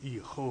恩以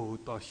后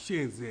到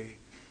现在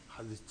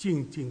还是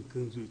紧紧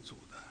跟随主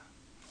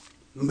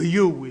的，没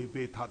有违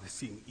背他的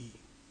心意。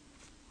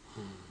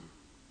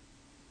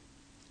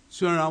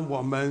虽然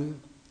我们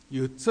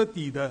有这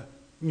地的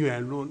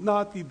软弱，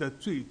那地的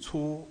最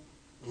初，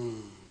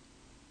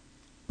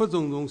不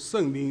尊重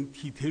圣灵，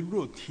体贴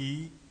肉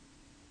体，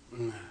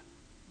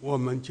我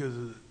们就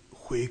是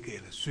悔改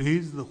了，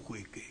随时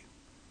悔改。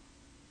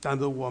但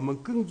是我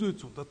们跟随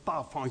主的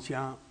大方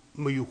向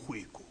没有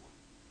悔过。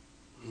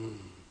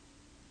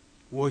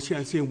我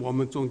相信我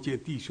们中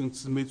间弟兄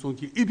姊妹中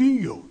间一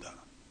定有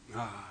的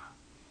啊。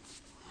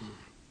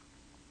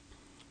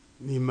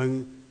你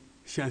们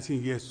相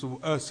信耶稣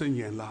20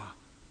年了，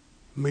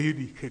没有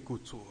离开过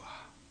主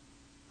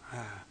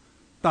啊，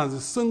但是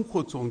生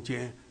活中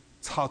间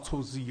差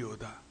错是有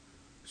的，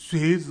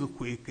随时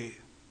悔改，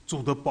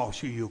主的宝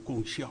血有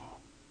功效，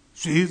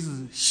随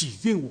时洗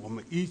净我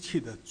们一切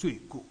的罪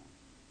过。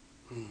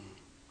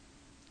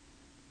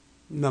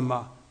那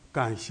么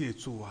感谢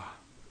主啊，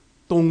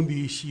东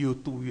离西有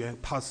多远，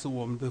他是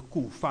我们的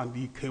故范，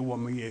离开我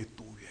们也有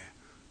多远。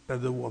但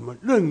是我们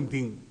认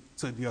定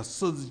这条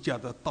十字架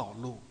的道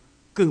路，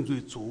跟随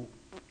主，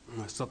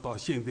直到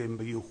现在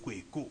没有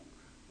悔过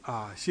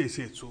啊！谢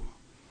谢主。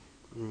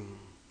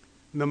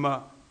那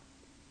么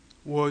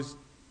我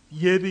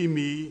耶利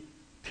米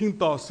听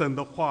到神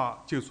的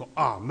话就说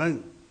阿门，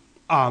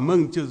阿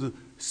门就是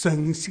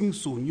神心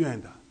所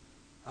愿的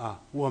啊！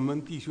我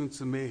们弟兄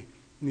姊妹，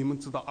你们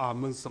知道阿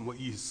门什么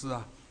意思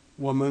啊？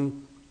我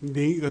们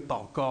领一个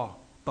祷告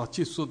到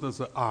结束的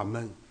是阿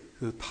门，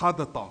是他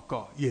的祷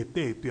告也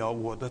代表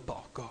我的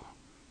祷告，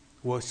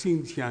我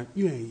心想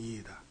愿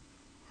意的。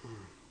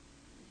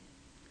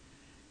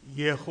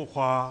耶和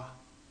华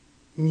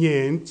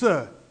沿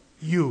着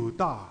犹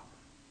大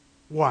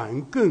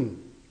顽梗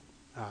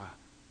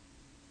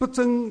不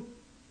争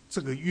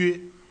这个约，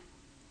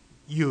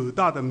犹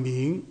大的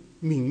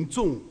民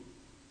众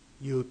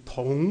有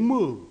同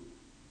谋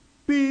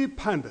背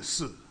叛的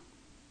事，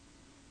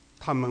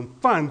他们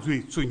犯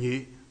罪作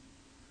孽，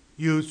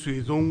又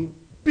随从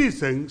别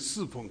人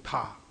侍奉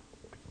他。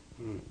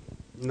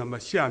那么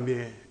下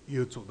面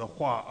有主的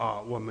话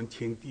啊，我们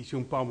请弟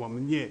兄帮我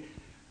们念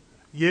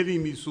耶利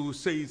米书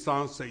11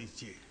章11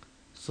节。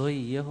所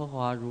以耶和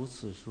华如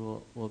此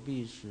说：我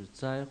必使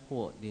灾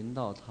祸临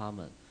到他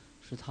们，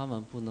是他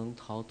们不能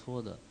逃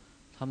脱的。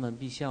他们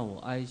必向我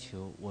哀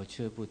求，我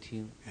却不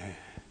听。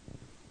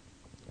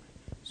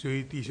所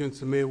以弟兄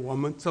姊妹，我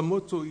们怎么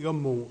做一个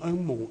蒙恩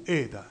蒙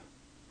爱的？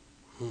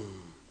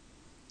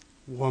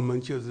我们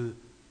就是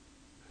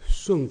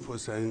顺服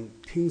神，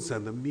听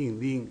神的命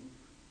令，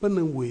不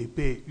能违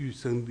背与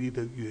神立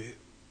的约。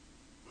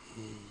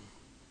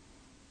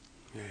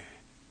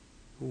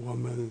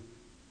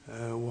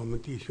我们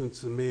弟兄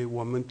姊妹，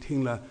我们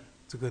听了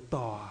这个道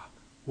啊，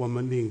我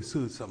们领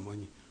受什么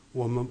呢？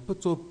我们不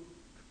做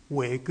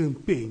顽梗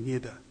悖逆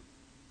的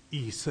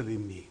以色列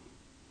民。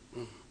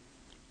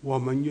我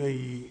们愿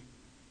意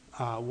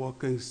啊，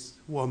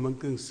我们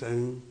跟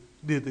神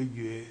立的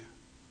约，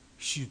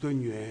许多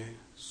年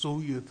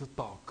所有的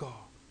祷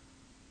告，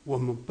我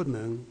们不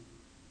能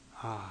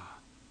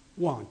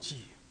忘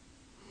记。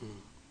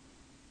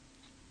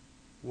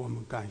我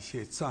们感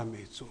谢赞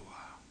美主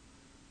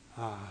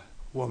啊！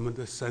我们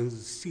的神是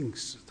信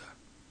实的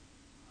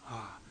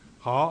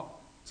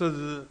好，这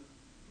是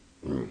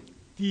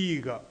第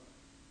一个。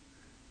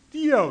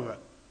第二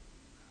个，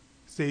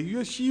在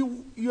约西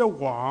约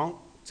王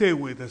在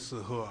位的时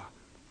候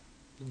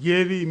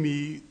耶利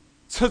米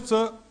斥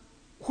责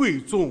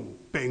会众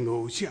拜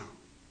偶像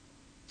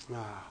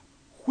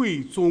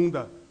会中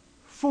的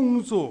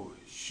风作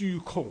虚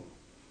空，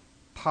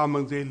他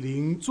们在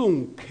林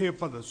中开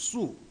发的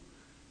树，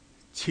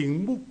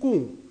请木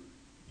工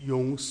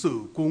用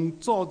手工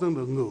造成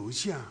的偶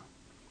像，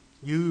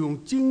又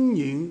用金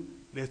银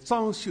来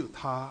装修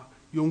它，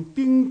用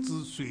钉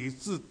子水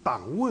质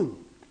挡稳，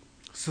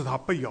使它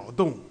不摇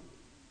动。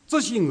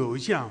这些偶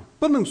像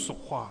不能说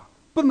话，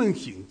不能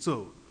行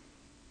走，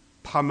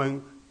他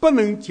们不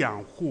能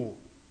讲话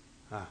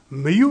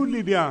没有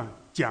力量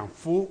讲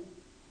福。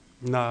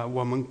那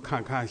我们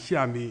看看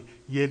下面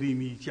耶利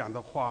米讲的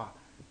话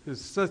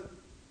，10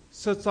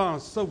章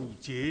15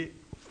节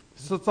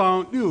，10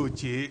章6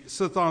节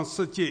，10章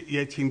10节，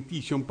也请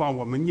弟兄帮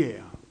我们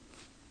念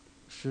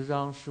10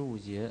章15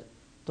节，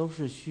都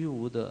是虚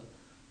无的，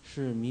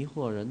是迷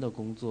惑人的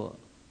工作，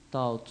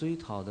到追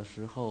讨的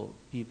时候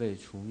必被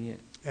除灭。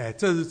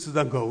这是指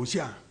的偶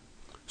像，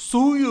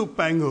所有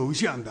拜偶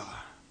像的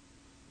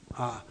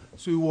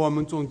所以我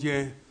们中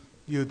间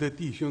有的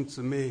弟兄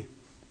姊妹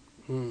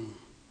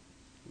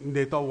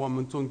来到我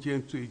们中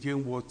间，最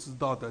近我知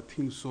道的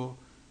听说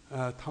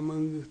他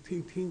们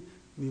听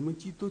你们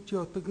基督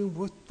教都跟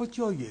佛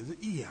教也是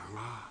一样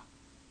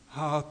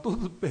啊，都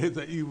是拜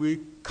着一位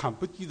看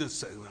不见的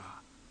神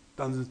啊，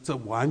但是这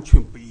完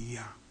全不一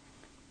样。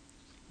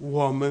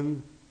我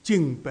们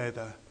敬拜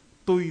的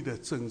对的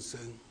真神，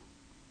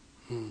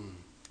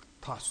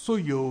他说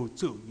有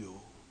就有，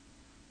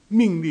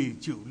命立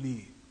就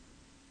立，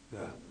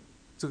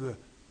这个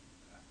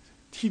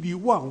天地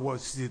万物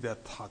是的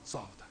他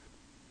造的，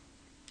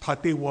他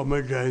对我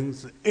们人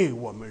是爱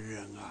我们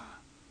人啊。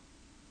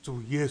主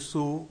耶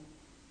稣，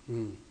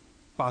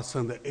把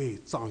神的爱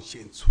彰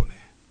显出来。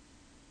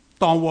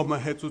当我们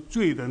还做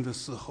罪人的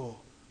时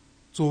候，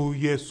主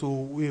耶稣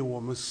为我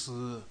们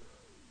死，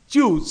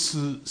就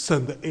此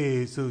神的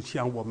爱就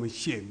向我们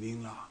显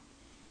明了。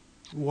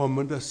我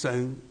们的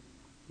神，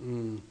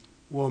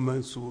我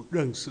们所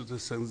认识的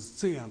神是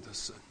这样的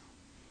神。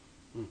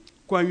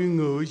关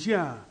于偶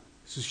像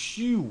是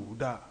虚无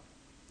的，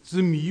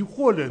是迷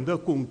惑人的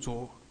工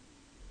作，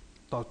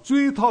到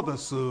追讨的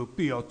时候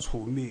必要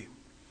除灭。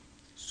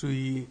所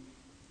以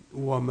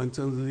我们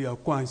真是要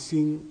关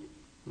心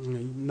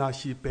那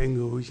些被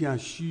偶像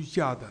虚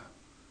假的，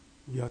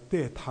要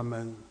带他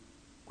们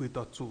归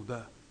到主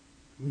的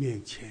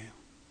面前。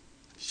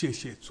谢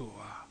谢主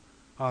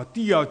啊！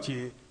第二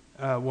节，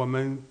我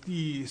们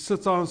第10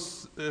章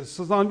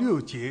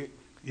6节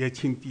也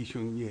请弟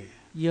兄念。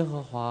耶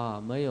和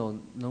华没有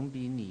能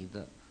比你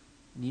的，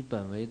你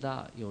本为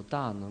大，有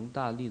大能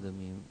大力的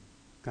名。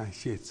感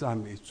谢赞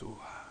美主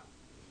啊！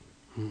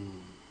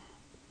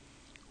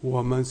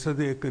我们实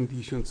在跟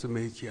弟兄姊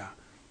妹讲，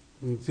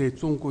在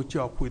中国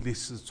教会历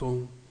史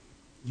中，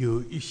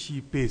有一些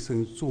被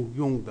神重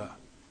用的。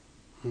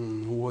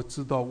我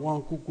知道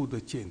汪姑姑的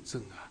见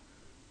证啊，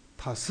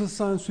她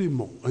13岁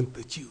蒙恩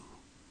得救，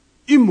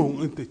一蒙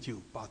恩得救，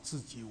把自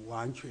己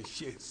完全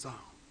献上。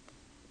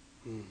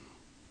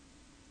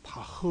她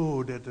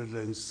后来的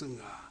人生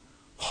啊，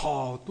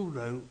好多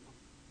人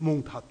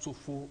蒙她祝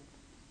福。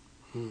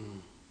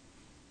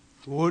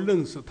我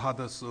认识她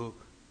的时候，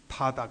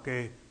她大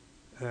概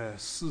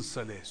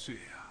40来岁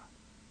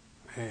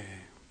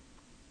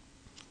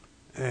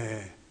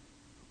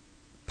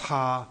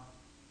他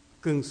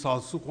跟邵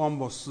世光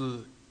牧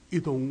师一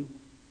同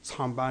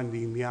创办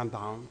灵粮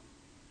堂。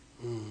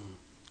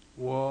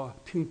我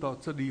听到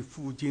这里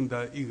附近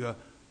的一个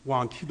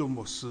王天禄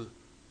牧师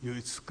有一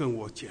次跟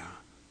我讲，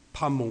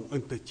他蒙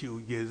恩得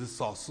救也是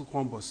邵世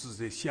光牧师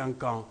在香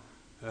港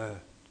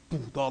布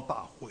道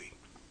大会，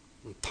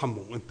他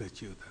蒙恩得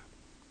救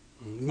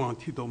的。王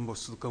天禄牧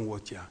师跟我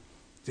讲，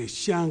在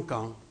香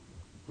港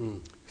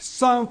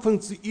1/3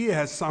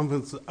还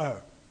是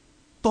2/3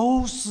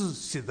都是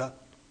写的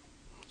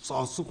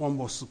邵世光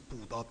牧师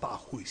布道大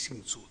会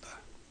信主的。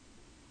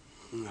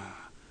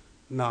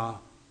那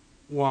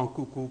王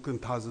姑姑跟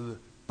他是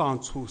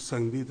当初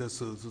成立的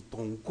时候是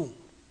同工，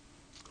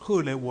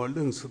后来我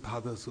认识他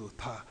的时候，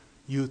他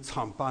又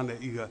创办了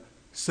一个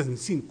神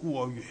性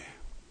孤儿园。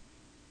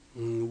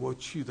我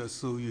去的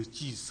时候有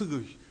几十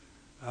个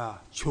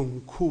穷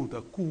苦的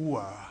孤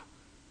儿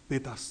被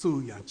他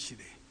收养起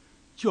来，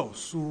教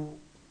书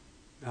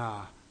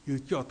又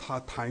教他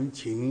弹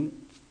琴，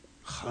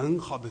很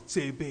好的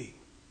栽培。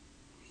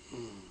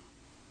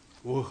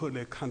我后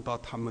来看到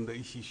他们的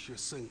一些学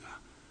生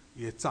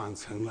也长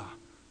成了，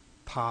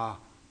他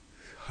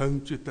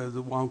很觉得是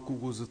王姑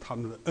姑是他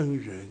们的恩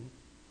人。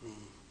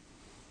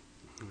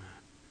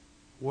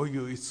我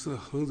有一次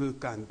很受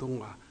感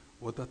动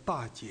我的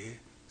大姐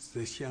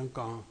在香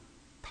港，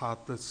她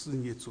的事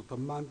业做得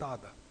蛮大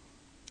的，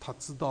她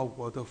知道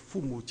我的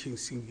父母亲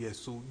信耶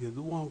稣，也是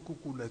王姑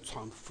姑来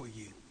传福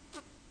音。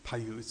她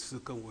有一次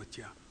跟我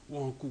讲，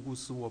王姑姑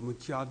是我们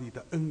家里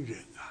的恩人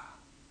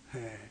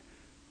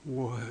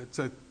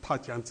她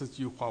讲这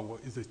句话，我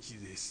一直记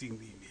在心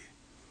里面。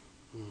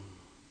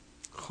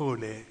后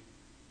来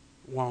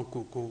王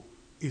姑姑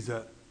一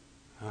直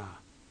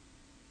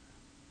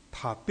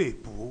她被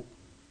捕，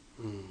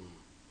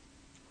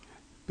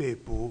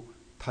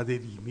她在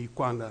里面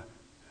关了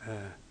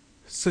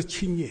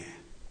17年。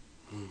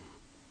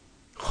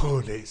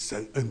后来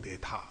神恩待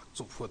她，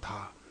祝福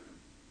她，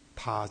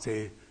她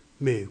在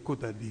美国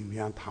的灵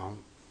粮堂，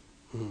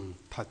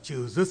她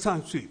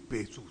93岁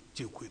被主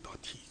救回到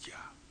天家。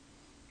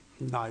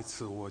那一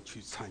次我去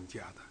参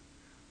加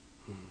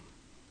的，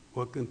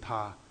我跟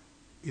她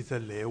一直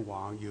来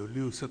往有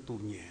60多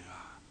年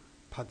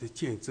她的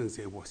见证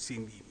在我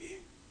心里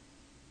面。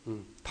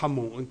她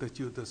蒙恩得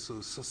救的时候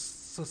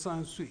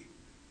13岁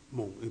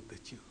蒙恩得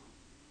救，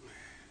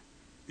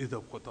一直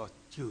活到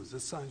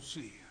93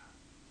岁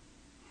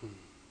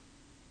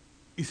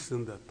一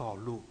生的道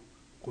路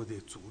活在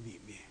主里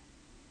面。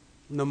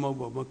那么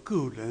我们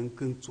个人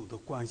跟主的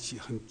关系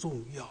很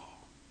重要。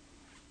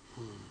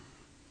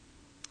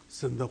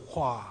神的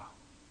话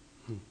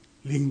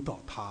领导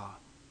他，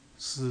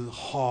是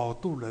好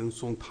多人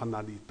从他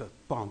那里得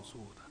帮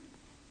助的。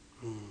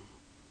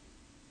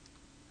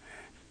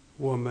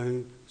我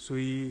们所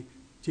以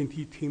今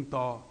天听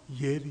到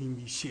耶利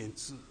米先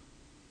知，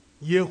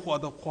耶和华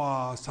的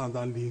话常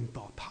常领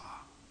导他。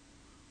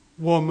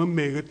我们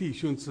每个弟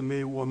兄姊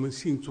妹，我们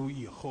信主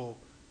以后，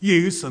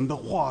也有神的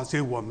话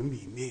在我们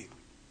里面。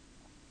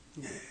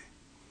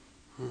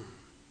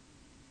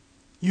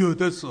有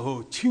的时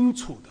候清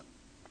楚的，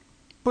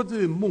不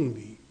在梦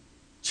里，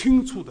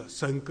清楚的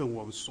神跟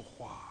我们说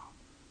话。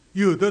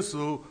有的时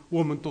候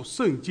我们读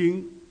圣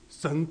经，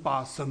神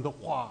把神的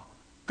话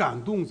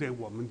感动在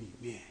我们里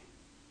面。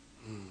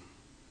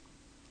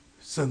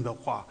神的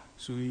话，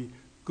所以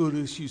哥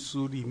罗西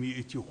书里面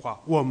一句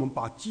话，我们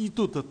把基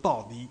督的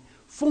道理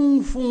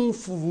丰丰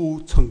富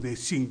富存在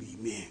心里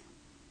面。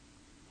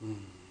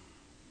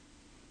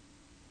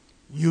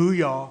又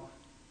要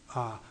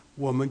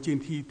我们今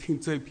天听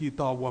这篇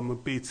道，我们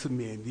彼此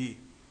勉励。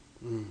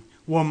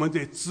我们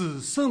在至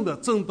圣的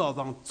正道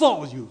上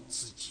造就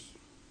自己。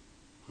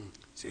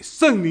在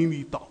圣灵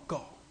里祷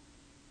告。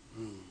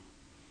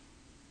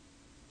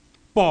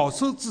保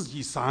守自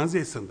己常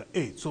在神的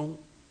爱中，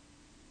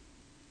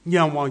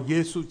仰望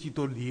耶稣基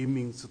督怜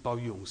悯直到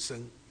永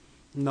生。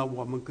那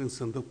我们跟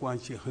神的关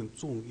系很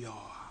重要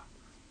啊。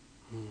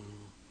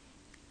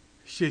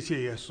谢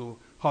谢耶稣。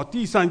好，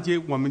第三节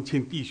我们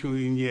请弟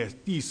兄念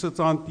第10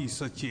章第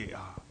10节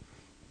啊。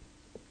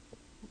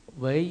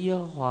唯耶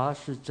和华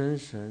是真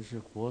神，是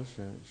活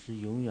神，是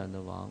永远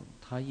的王。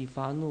他一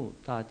发怒，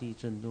大地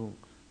震动；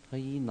他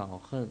一恼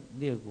恨，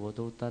列国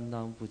都担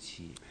当不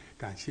起。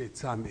感谢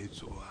赞美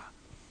主啊！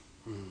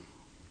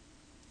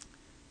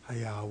哎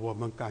呀，我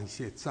们感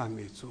谢赞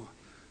美主。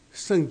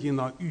圣经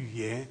的预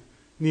言，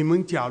你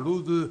们假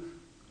如是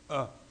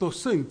读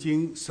圣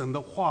经，神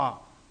的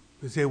话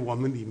在我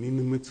们里面，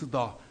你们知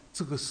道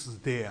这个时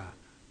代啊，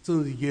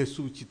正是耶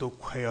稣基督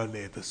快要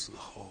来的时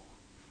候。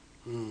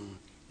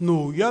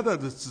挪亚的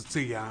日子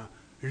这样，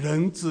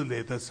人子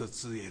来的日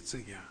子也这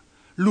样，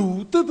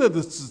路德的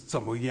日子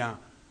怎么样，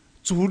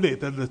主来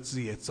的日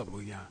子也怎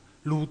么样。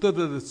路德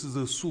的日子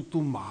是苏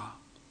都玛，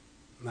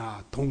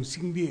同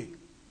性恋。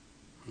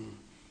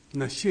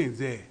那现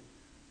在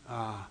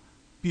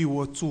比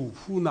我祖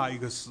父那一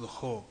个时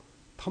候，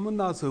他们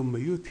那时候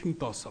没有听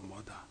到什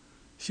么的。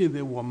现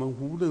在我们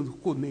无论是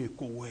国内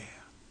国外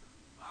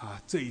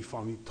这一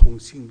方面同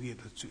性恋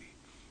的罪，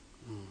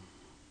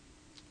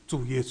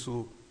主耶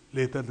稣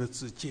来的日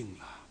子近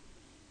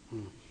了。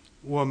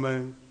我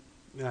们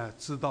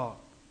知道，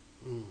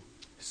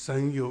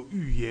神有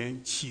预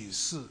言启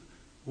示。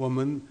我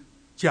们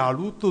假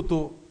如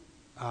读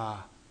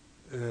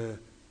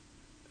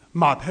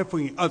马太福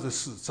音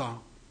24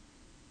章，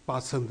把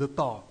神的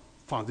道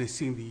放在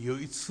心里。有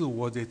一次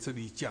我在这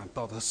里讲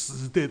到的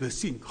时代的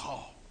信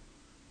号，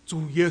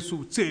主耶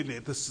稣再来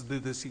的时代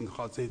的信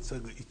号，在这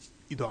个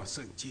一段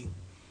圣经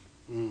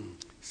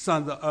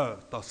，32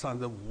到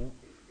35，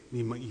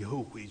你们以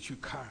后回去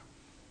看。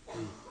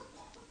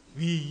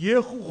为耶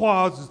和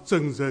华是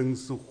真神，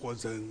是活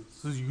人，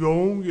是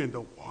永远的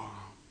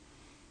王。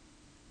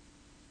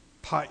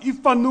他一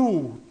发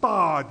怒，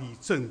大地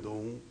震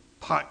动；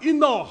他一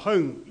恼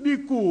恨，列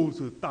国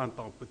就担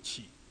当不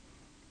起。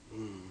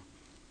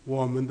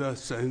我们的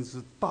神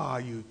是大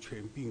有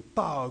权柄、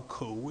大而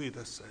可畏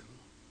的神。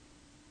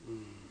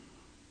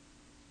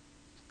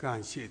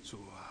感谢主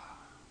啊！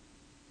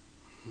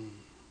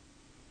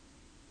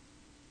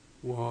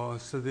我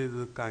实在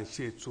是感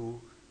谢主。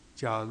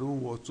假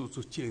如我做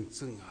出见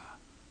证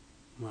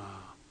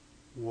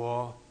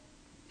我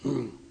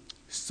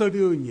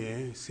16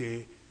年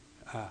在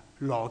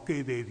劳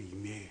改队里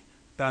面，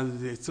但是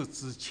在这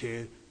之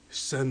前，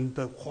神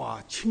的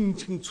话清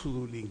清楚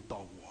楚领导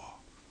我，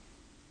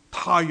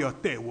他要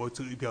带我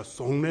走一条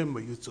从来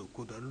没有走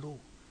过的路。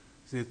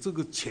在这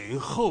个前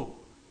后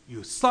有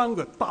3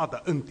个大的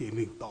恩典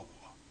领导我，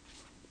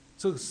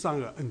这3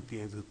个恩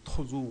典是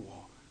托住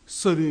我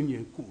16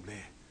年过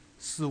来，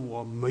使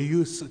我没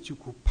有失去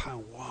过盼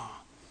望，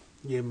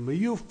也没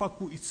有发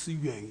过一次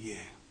怨言。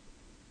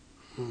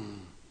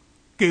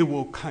给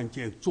我看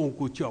见中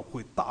国教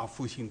会大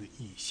复兴的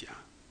意象。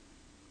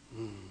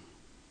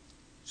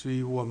所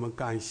以我们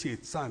感谢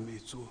赞美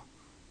主。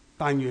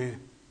但愿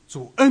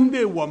主恩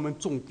待我们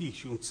众弟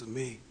兄姊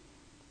妹，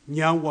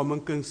让我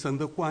们跟神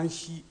的关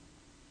系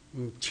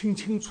清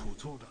清楚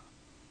楚的。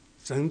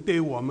神对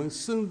我们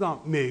身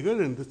上每个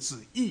人的旨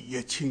意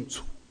也清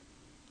楚，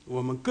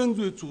我们跟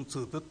随主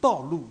走的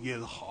道路也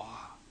是好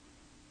啊。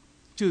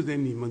就在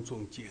你们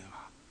中间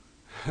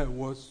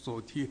我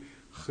昨天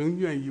很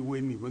愿意为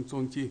你们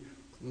中间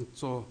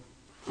做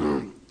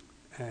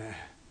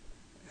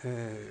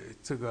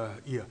这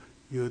个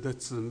有的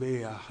姊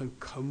妹很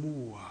渴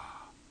慕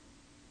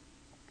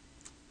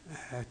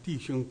弟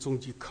兄中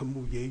间渴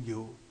慕也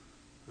有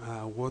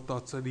我到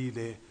这里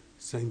来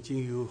曾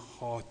经有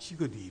好几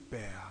个礼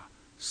拜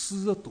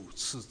40多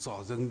次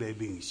早晨来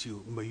领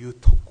袖，没有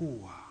脱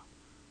过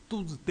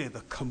都是带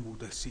着渴慕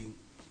的心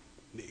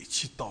来一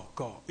起祷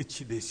告，一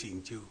起来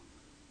寻求。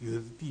有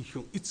的弟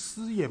兄一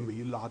次也没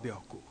有拉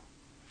掉过。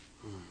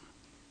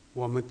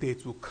我们对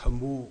主渴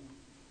慕，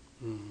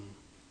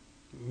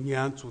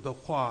让主的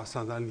话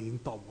常常领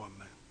导我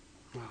们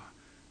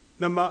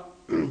那么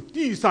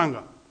第3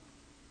个，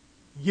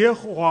耶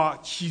和华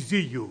岂在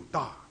犹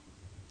大，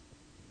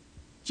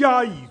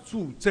加以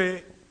助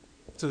灾，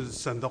这是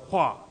神的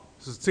话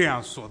是这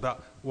样说的。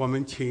我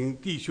们请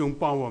弟兄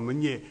帮我们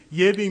念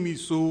耶利米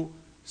书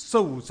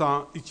15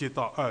章1节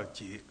到2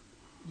节。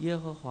耶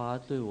和华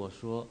对我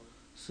说：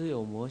虽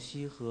有摩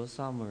西和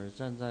撒母耳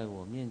站在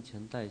我面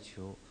前代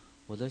求，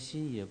我的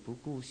心也不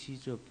顾惜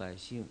这百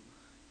姓。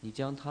你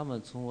将他们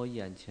从我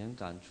眼前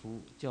赶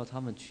出，叫他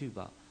们去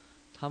吧。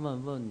他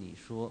们问你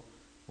说：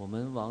我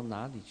们往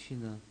哪里去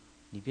呢？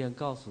你便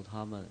告诉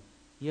他们：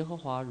耶和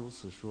华如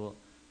此说：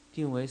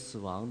定为死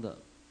亡的，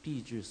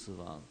必致死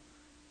亡；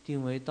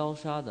定为刀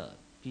杀的，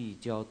必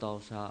遭刀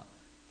杀；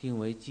定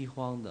为饥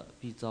荒的，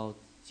必遭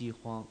饥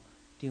荒；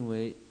定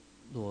为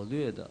掳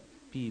掠的，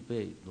必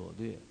被掳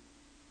掠。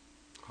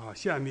好，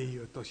下面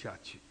又读下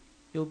去。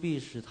又必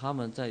使他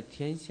们在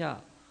天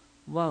下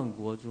万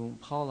国中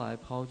抛来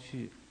抛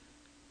去，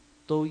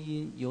都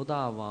因犹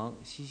大王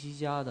西西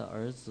家的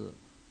儿子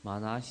马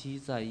拿西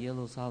在耶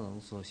路撒冷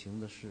所行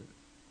的事。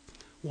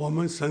我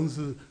们神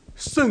是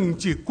圣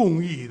洁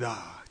公义的，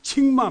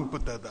轻慢不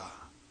得的。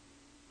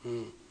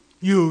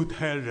犹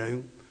太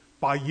人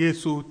把耶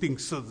稣钉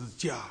十字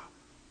架，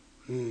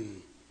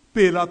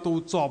贝拉都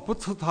找不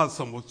出他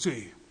什么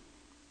罪，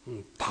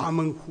他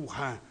们呼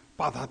喊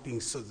把他钉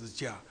十字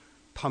架，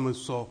他们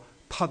说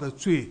他的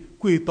罪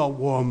归到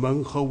我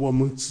们和我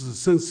们子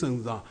孙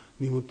身上，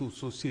你们都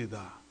说谁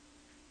的？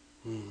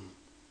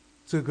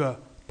这个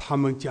他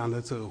们讲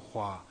的这个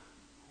话，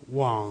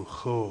往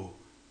后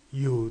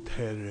犹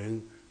太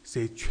人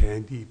在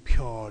全地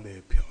飘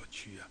来飘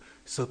去啊，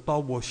直到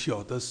我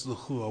小的时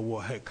候啊，我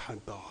还看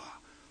到啊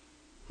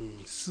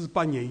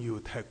，48年犹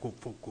太国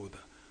复国的，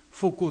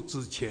复国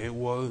之前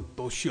我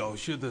读小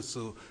学的时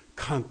候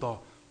看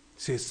到，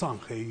在上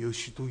海有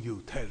许多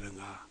犹太人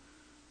啊，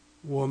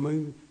我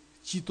们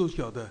基督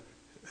教的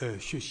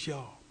学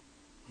校，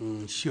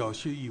小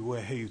学以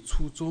外还有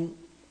初中，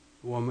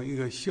我们一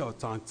个校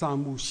长张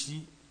木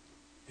西，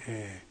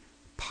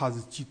他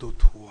是基督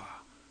徒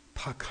啊，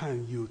他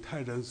看犹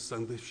太人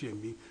神的选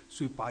民，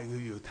所以把一个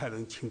犹太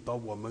人请到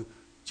我们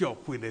教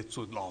会来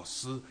做老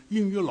师，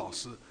音乐老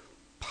师。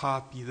他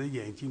闭着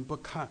眼睛不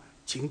看，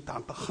琴打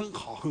得很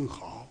好很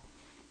好。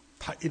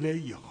他一来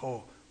以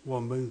后，我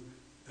们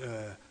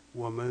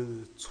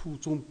初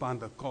中班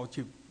的高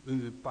级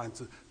班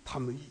子，他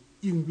们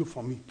音乐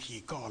方面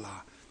提高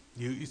了。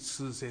有一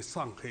次在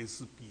上海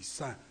市比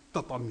赛得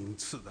到名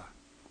次的，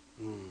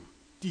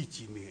第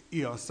几年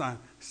1、2、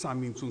3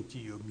名中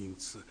间有名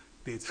次，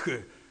对这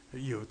个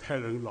犹太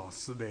人老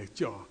师来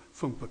教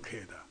分不开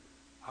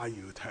的，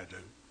犹太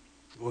人。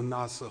我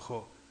那时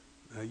候，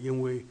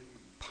因为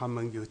他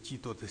们有基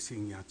督的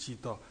信仰，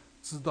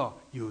知道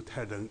犹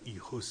太人以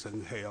后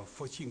神还要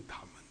复兴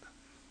他们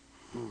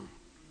的，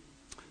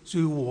所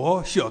以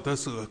我小的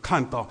时候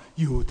看到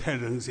犹太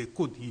人在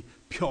各地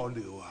漂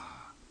流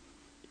啊，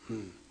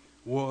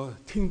我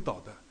听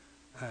到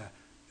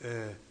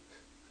的，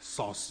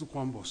邵世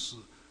光牧师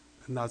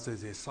那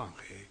在上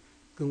海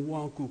跟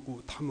汪姑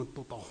姑他们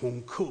都到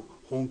虹口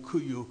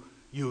有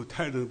犹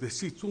太人的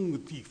集中的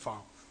地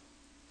方，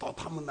到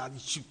他们那里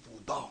去布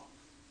道，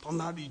到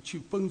那里去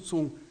分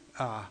送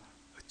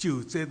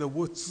救灾的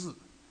物资，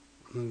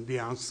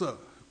粮食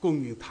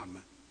供应他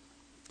们，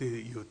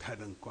对犹太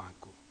人关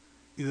顾，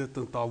一直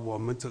等到我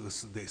们这个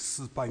时代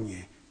48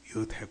年，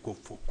犹太国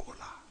复国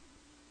了，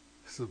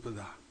是不是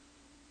啊？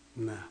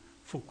那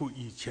复国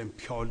以前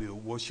漂流，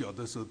我小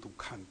的时候都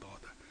看到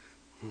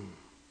的，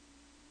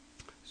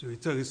所以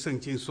这个圣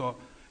经说，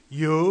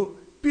有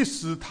必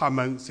使他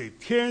们在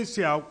天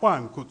下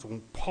万国中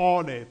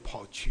跑来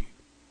跑去，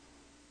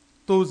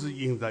都是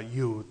因着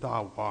犹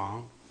大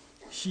王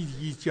西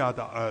西家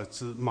的儿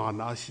子马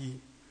拿西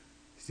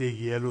在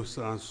耶路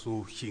撒冷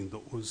所行的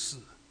恶事。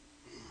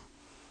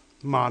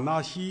马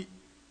拿西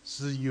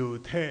是犹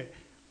太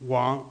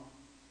王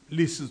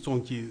历史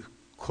中间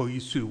可以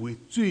算为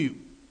最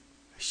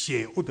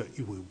险恶的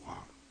一位王，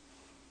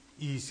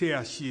以赛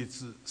亚先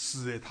知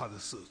死在他的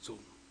手中。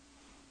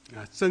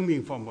真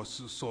灵法牧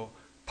师说，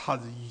他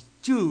是以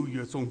旧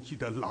约中间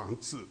的狼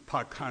子，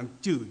他看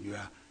旧约，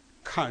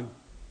看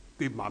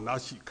对马拿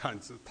西看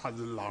着他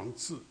是狼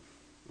子。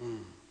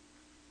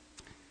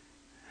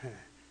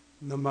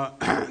那么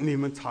你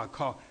们查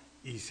考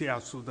以赛亚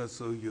书的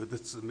时候，有的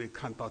姊妹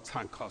看到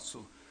参考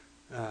书，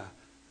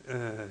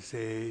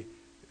在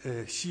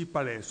希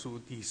伯来书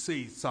第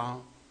11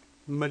章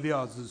末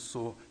了是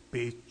说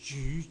被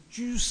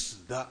锯死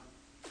的，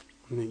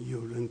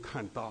有人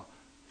看到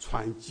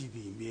传记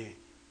里面，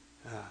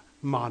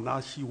马拿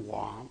西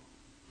王，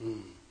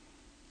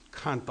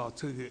看到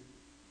这个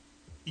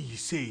以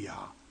赛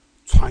亚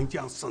传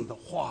讲神的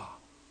话，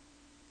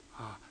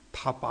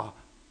他把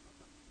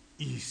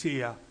以赛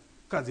亚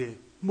搁在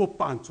木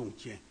板中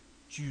间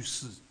锯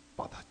死，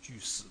把他锯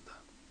死的，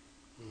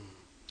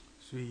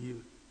所以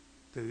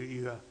这个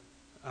一个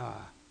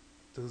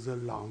这是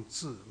狼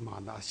子马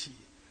拿西。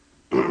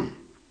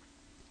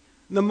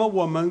那么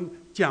我们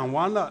讲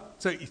完了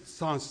这一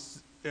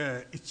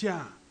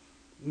讲，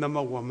那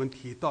么我们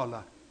提到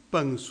了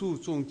本书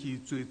中间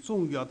最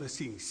重要的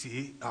信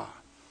息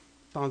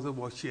当时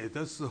我写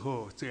的时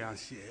候这样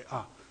写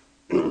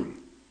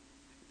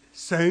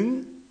神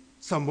神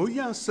怎么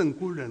样胜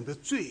过人的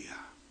罪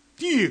啊？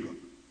第一个，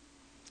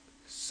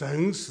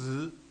神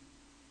是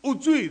无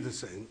罪的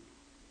神，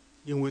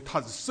因为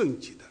他是圣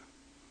洁的，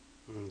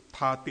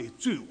他对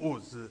罪恶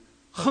是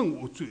恨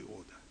恶罪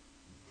恶的。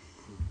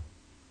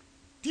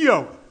第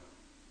二个，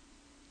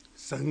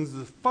神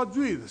是罚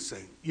罪的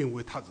神，因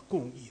为他是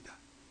公义的。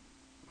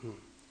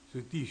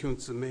所以弟兄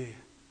姊妹，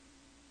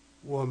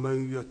我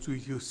们要追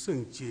求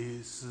圣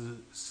洁是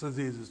实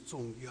在是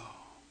重要。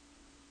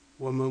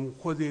我们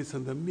活在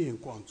神的面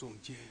光中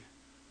间，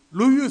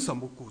若有什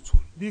么过错，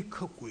立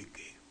刻悔改。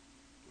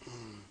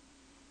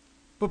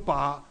不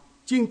把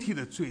今天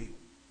的罪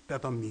带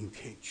到明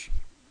天去。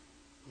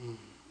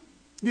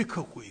立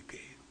刻悔改。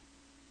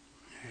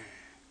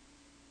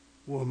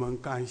我们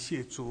感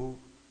谢主，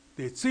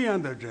对这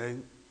样的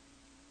人，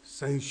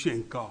神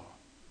宣告，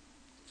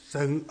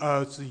神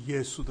儿子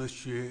耶稣的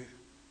血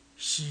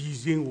洗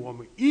净我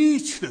们一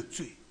切的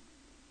罪。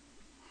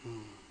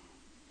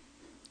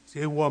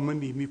在我们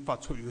里面发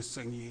出一个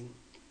声音：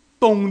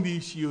东离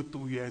西有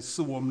多远，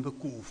使我们的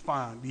过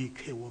犯离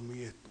开我们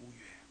也多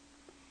远。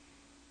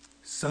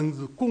神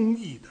是公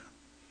义的，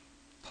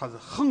他是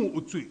恨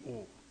恶罪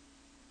恶。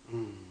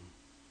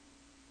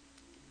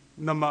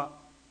那么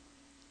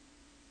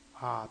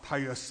他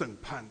要审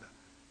判的。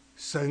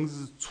神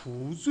是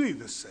除罪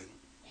的神，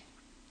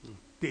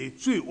对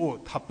罪恶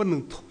他不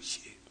能妥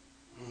协。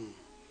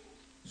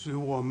所以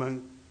我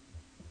们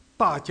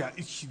大家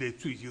一起来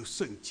追求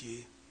圣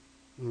洁，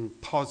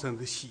讨神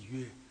的喜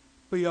悦，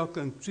不要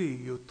跟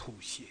罪有妥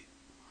协。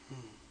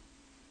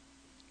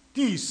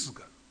第四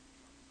个，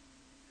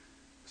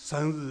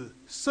神是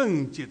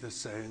圣洁的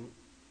神，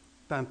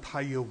但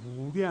他有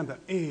无量的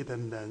爱的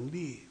能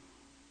力。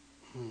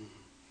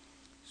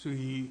所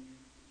以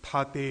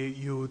他对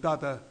犹大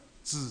的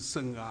子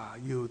孙啊，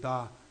犹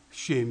大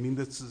选民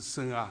的子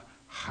孙啊，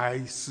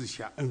还施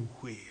下恩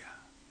惠啊。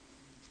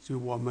所以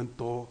我们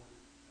读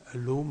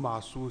罗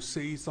马书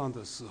11章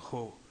的时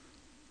候，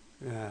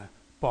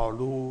保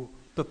罗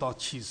得到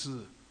启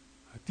示，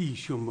弟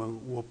兄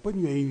们，我不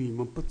愿意你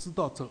们不知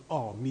道这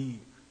奥秘。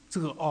这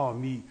个奥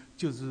秘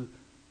就是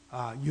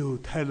犹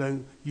太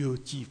人有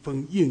几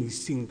分硬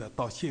性的，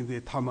到现在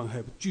他们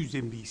还拒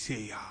绝弥赛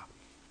亚，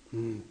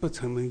不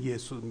承认耶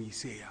稣弥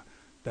赛亚。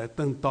但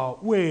等到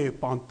外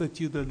邦得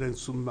救的人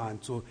数满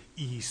足，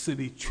以色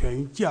列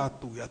全家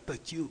都要得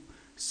救，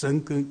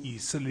神跟以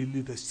色列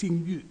立的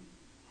新约。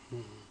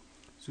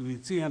所以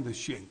这样的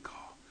宣告，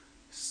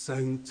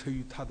神出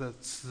于他的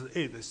慈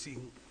爱的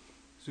心。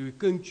所以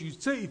根据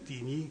这一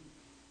点呢，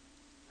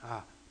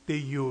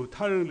对犹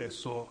太人来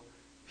说，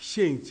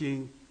现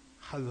今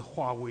还是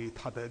化为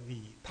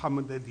他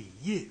们的理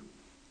业。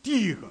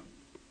第一个，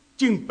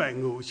敬拜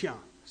偶像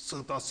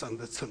受到神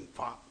的惩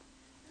罚，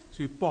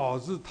所以保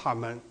持他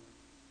们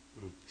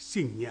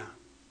信仰。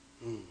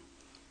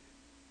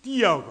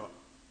第二个，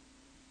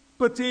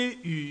不再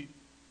与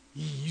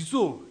遗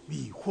族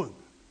离婚。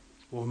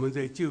我们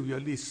在旧约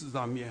历史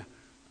上面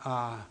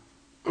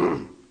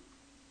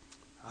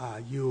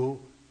有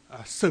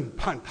审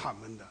判他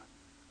们的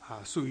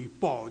所以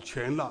保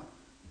全了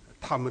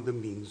他们的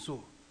民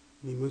族。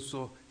你们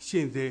说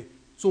现在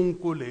中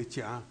国来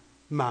讲，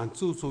满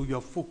洲族要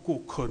复国，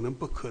可能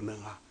不可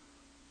能啊？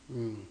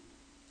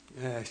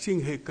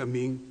辛亥革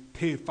命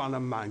推翻了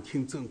满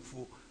清政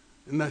府，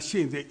那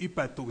现在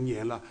100多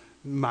年了，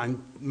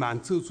满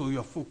洲族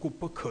要复国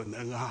不可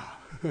能啊！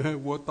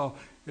我到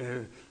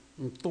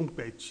东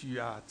北去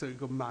这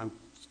个满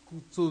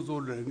洲族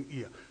人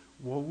也，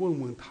我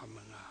问问他们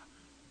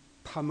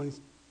他们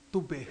都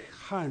被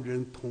汉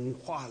人同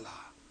化了。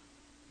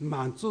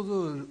满洲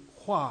族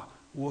话，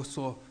我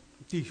说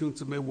弟兄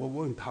姊妹，我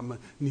问他们，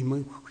你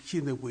们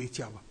现在回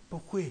家吗？不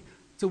会，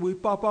这位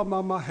爸爸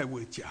妈妈还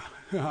回家，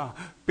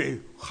被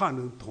汉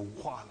人同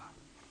化了。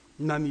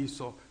那你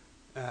说，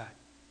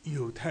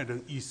犹太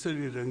人、以色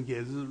列人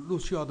也是入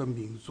孝的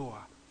民族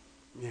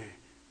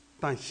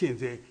但现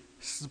在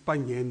18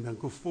年能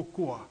够复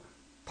国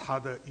他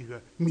的一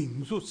个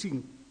民族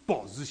性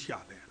保持下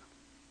来了。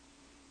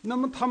那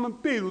么他们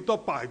背入到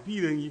巴比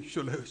伦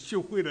学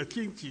会了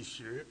经济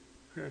学，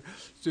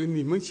所以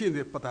你们现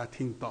在不大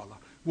听到了。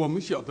我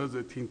们小的时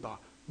候听到，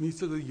你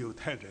这个犹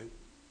太人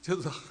就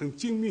是很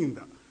精明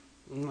的，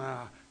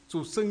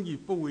做生意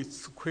不会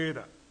吃亏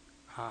的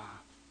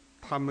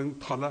他们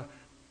到了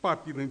巴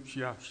比伦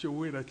去学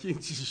会了经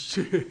济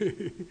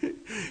学。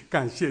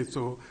感谢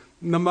主。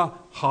那么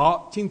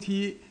好，今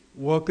天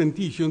我跟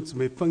弟兄姊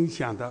妹分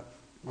享的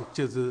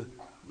就是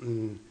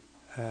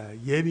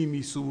耶利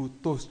米书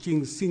读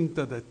经心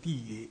得的第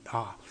一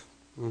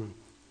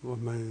我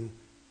们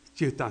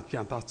就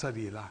讲到这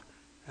里了。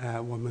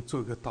我们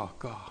做个祷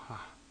告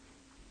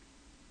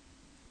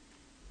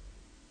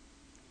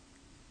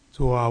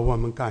主啊，我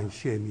们感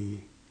谢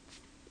你，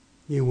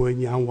因为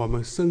让我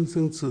们深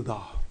深知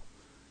道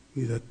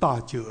你的大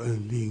救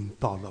恩领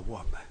导了我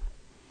们。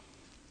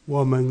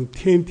我们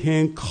天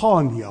天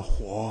靠你而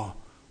活，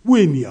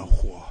为你而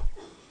活。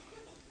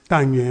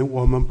但愿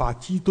我们把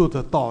基督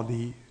的道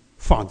理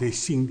放在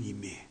心里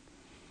面，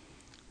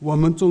我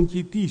们中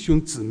间弟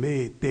兄姊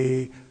妹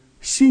对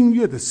新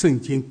约的圣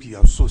经比较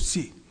熟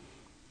悉，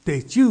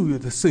对旧约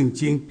的圣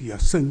经比较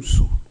生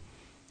疏。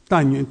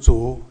但愿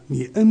主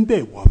你恩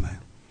待我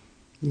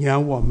们，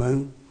让我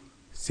们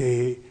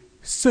在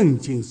圣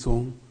经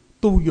中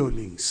都有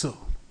领受。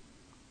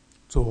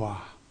主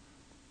啊，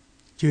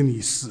求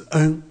你施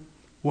恩，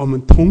我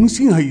们同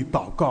心合意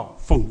祷告，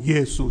奉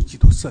耶稣基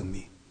督圣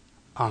名，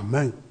阿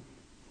门。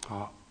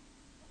好。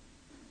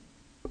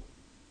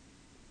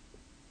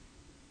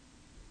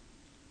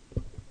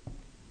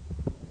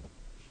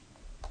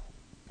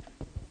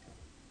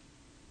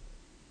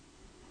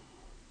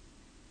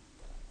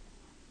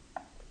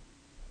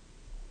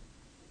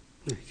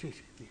谢谢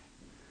你。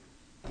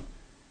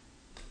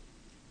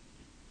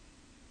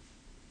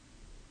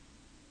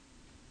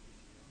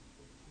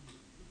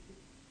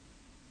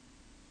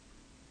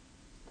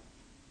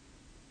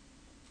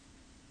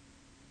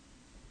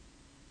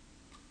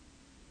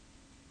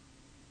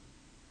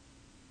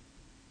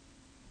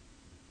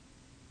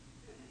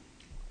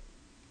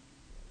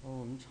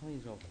我们唱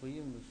一首回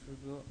应的诗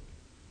歌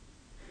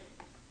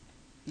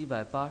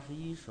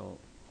，181首。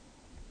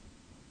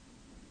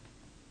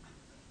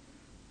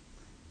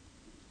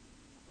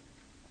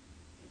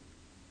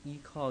依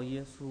靠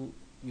耶稣，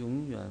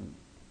永远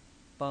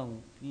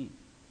傍庇。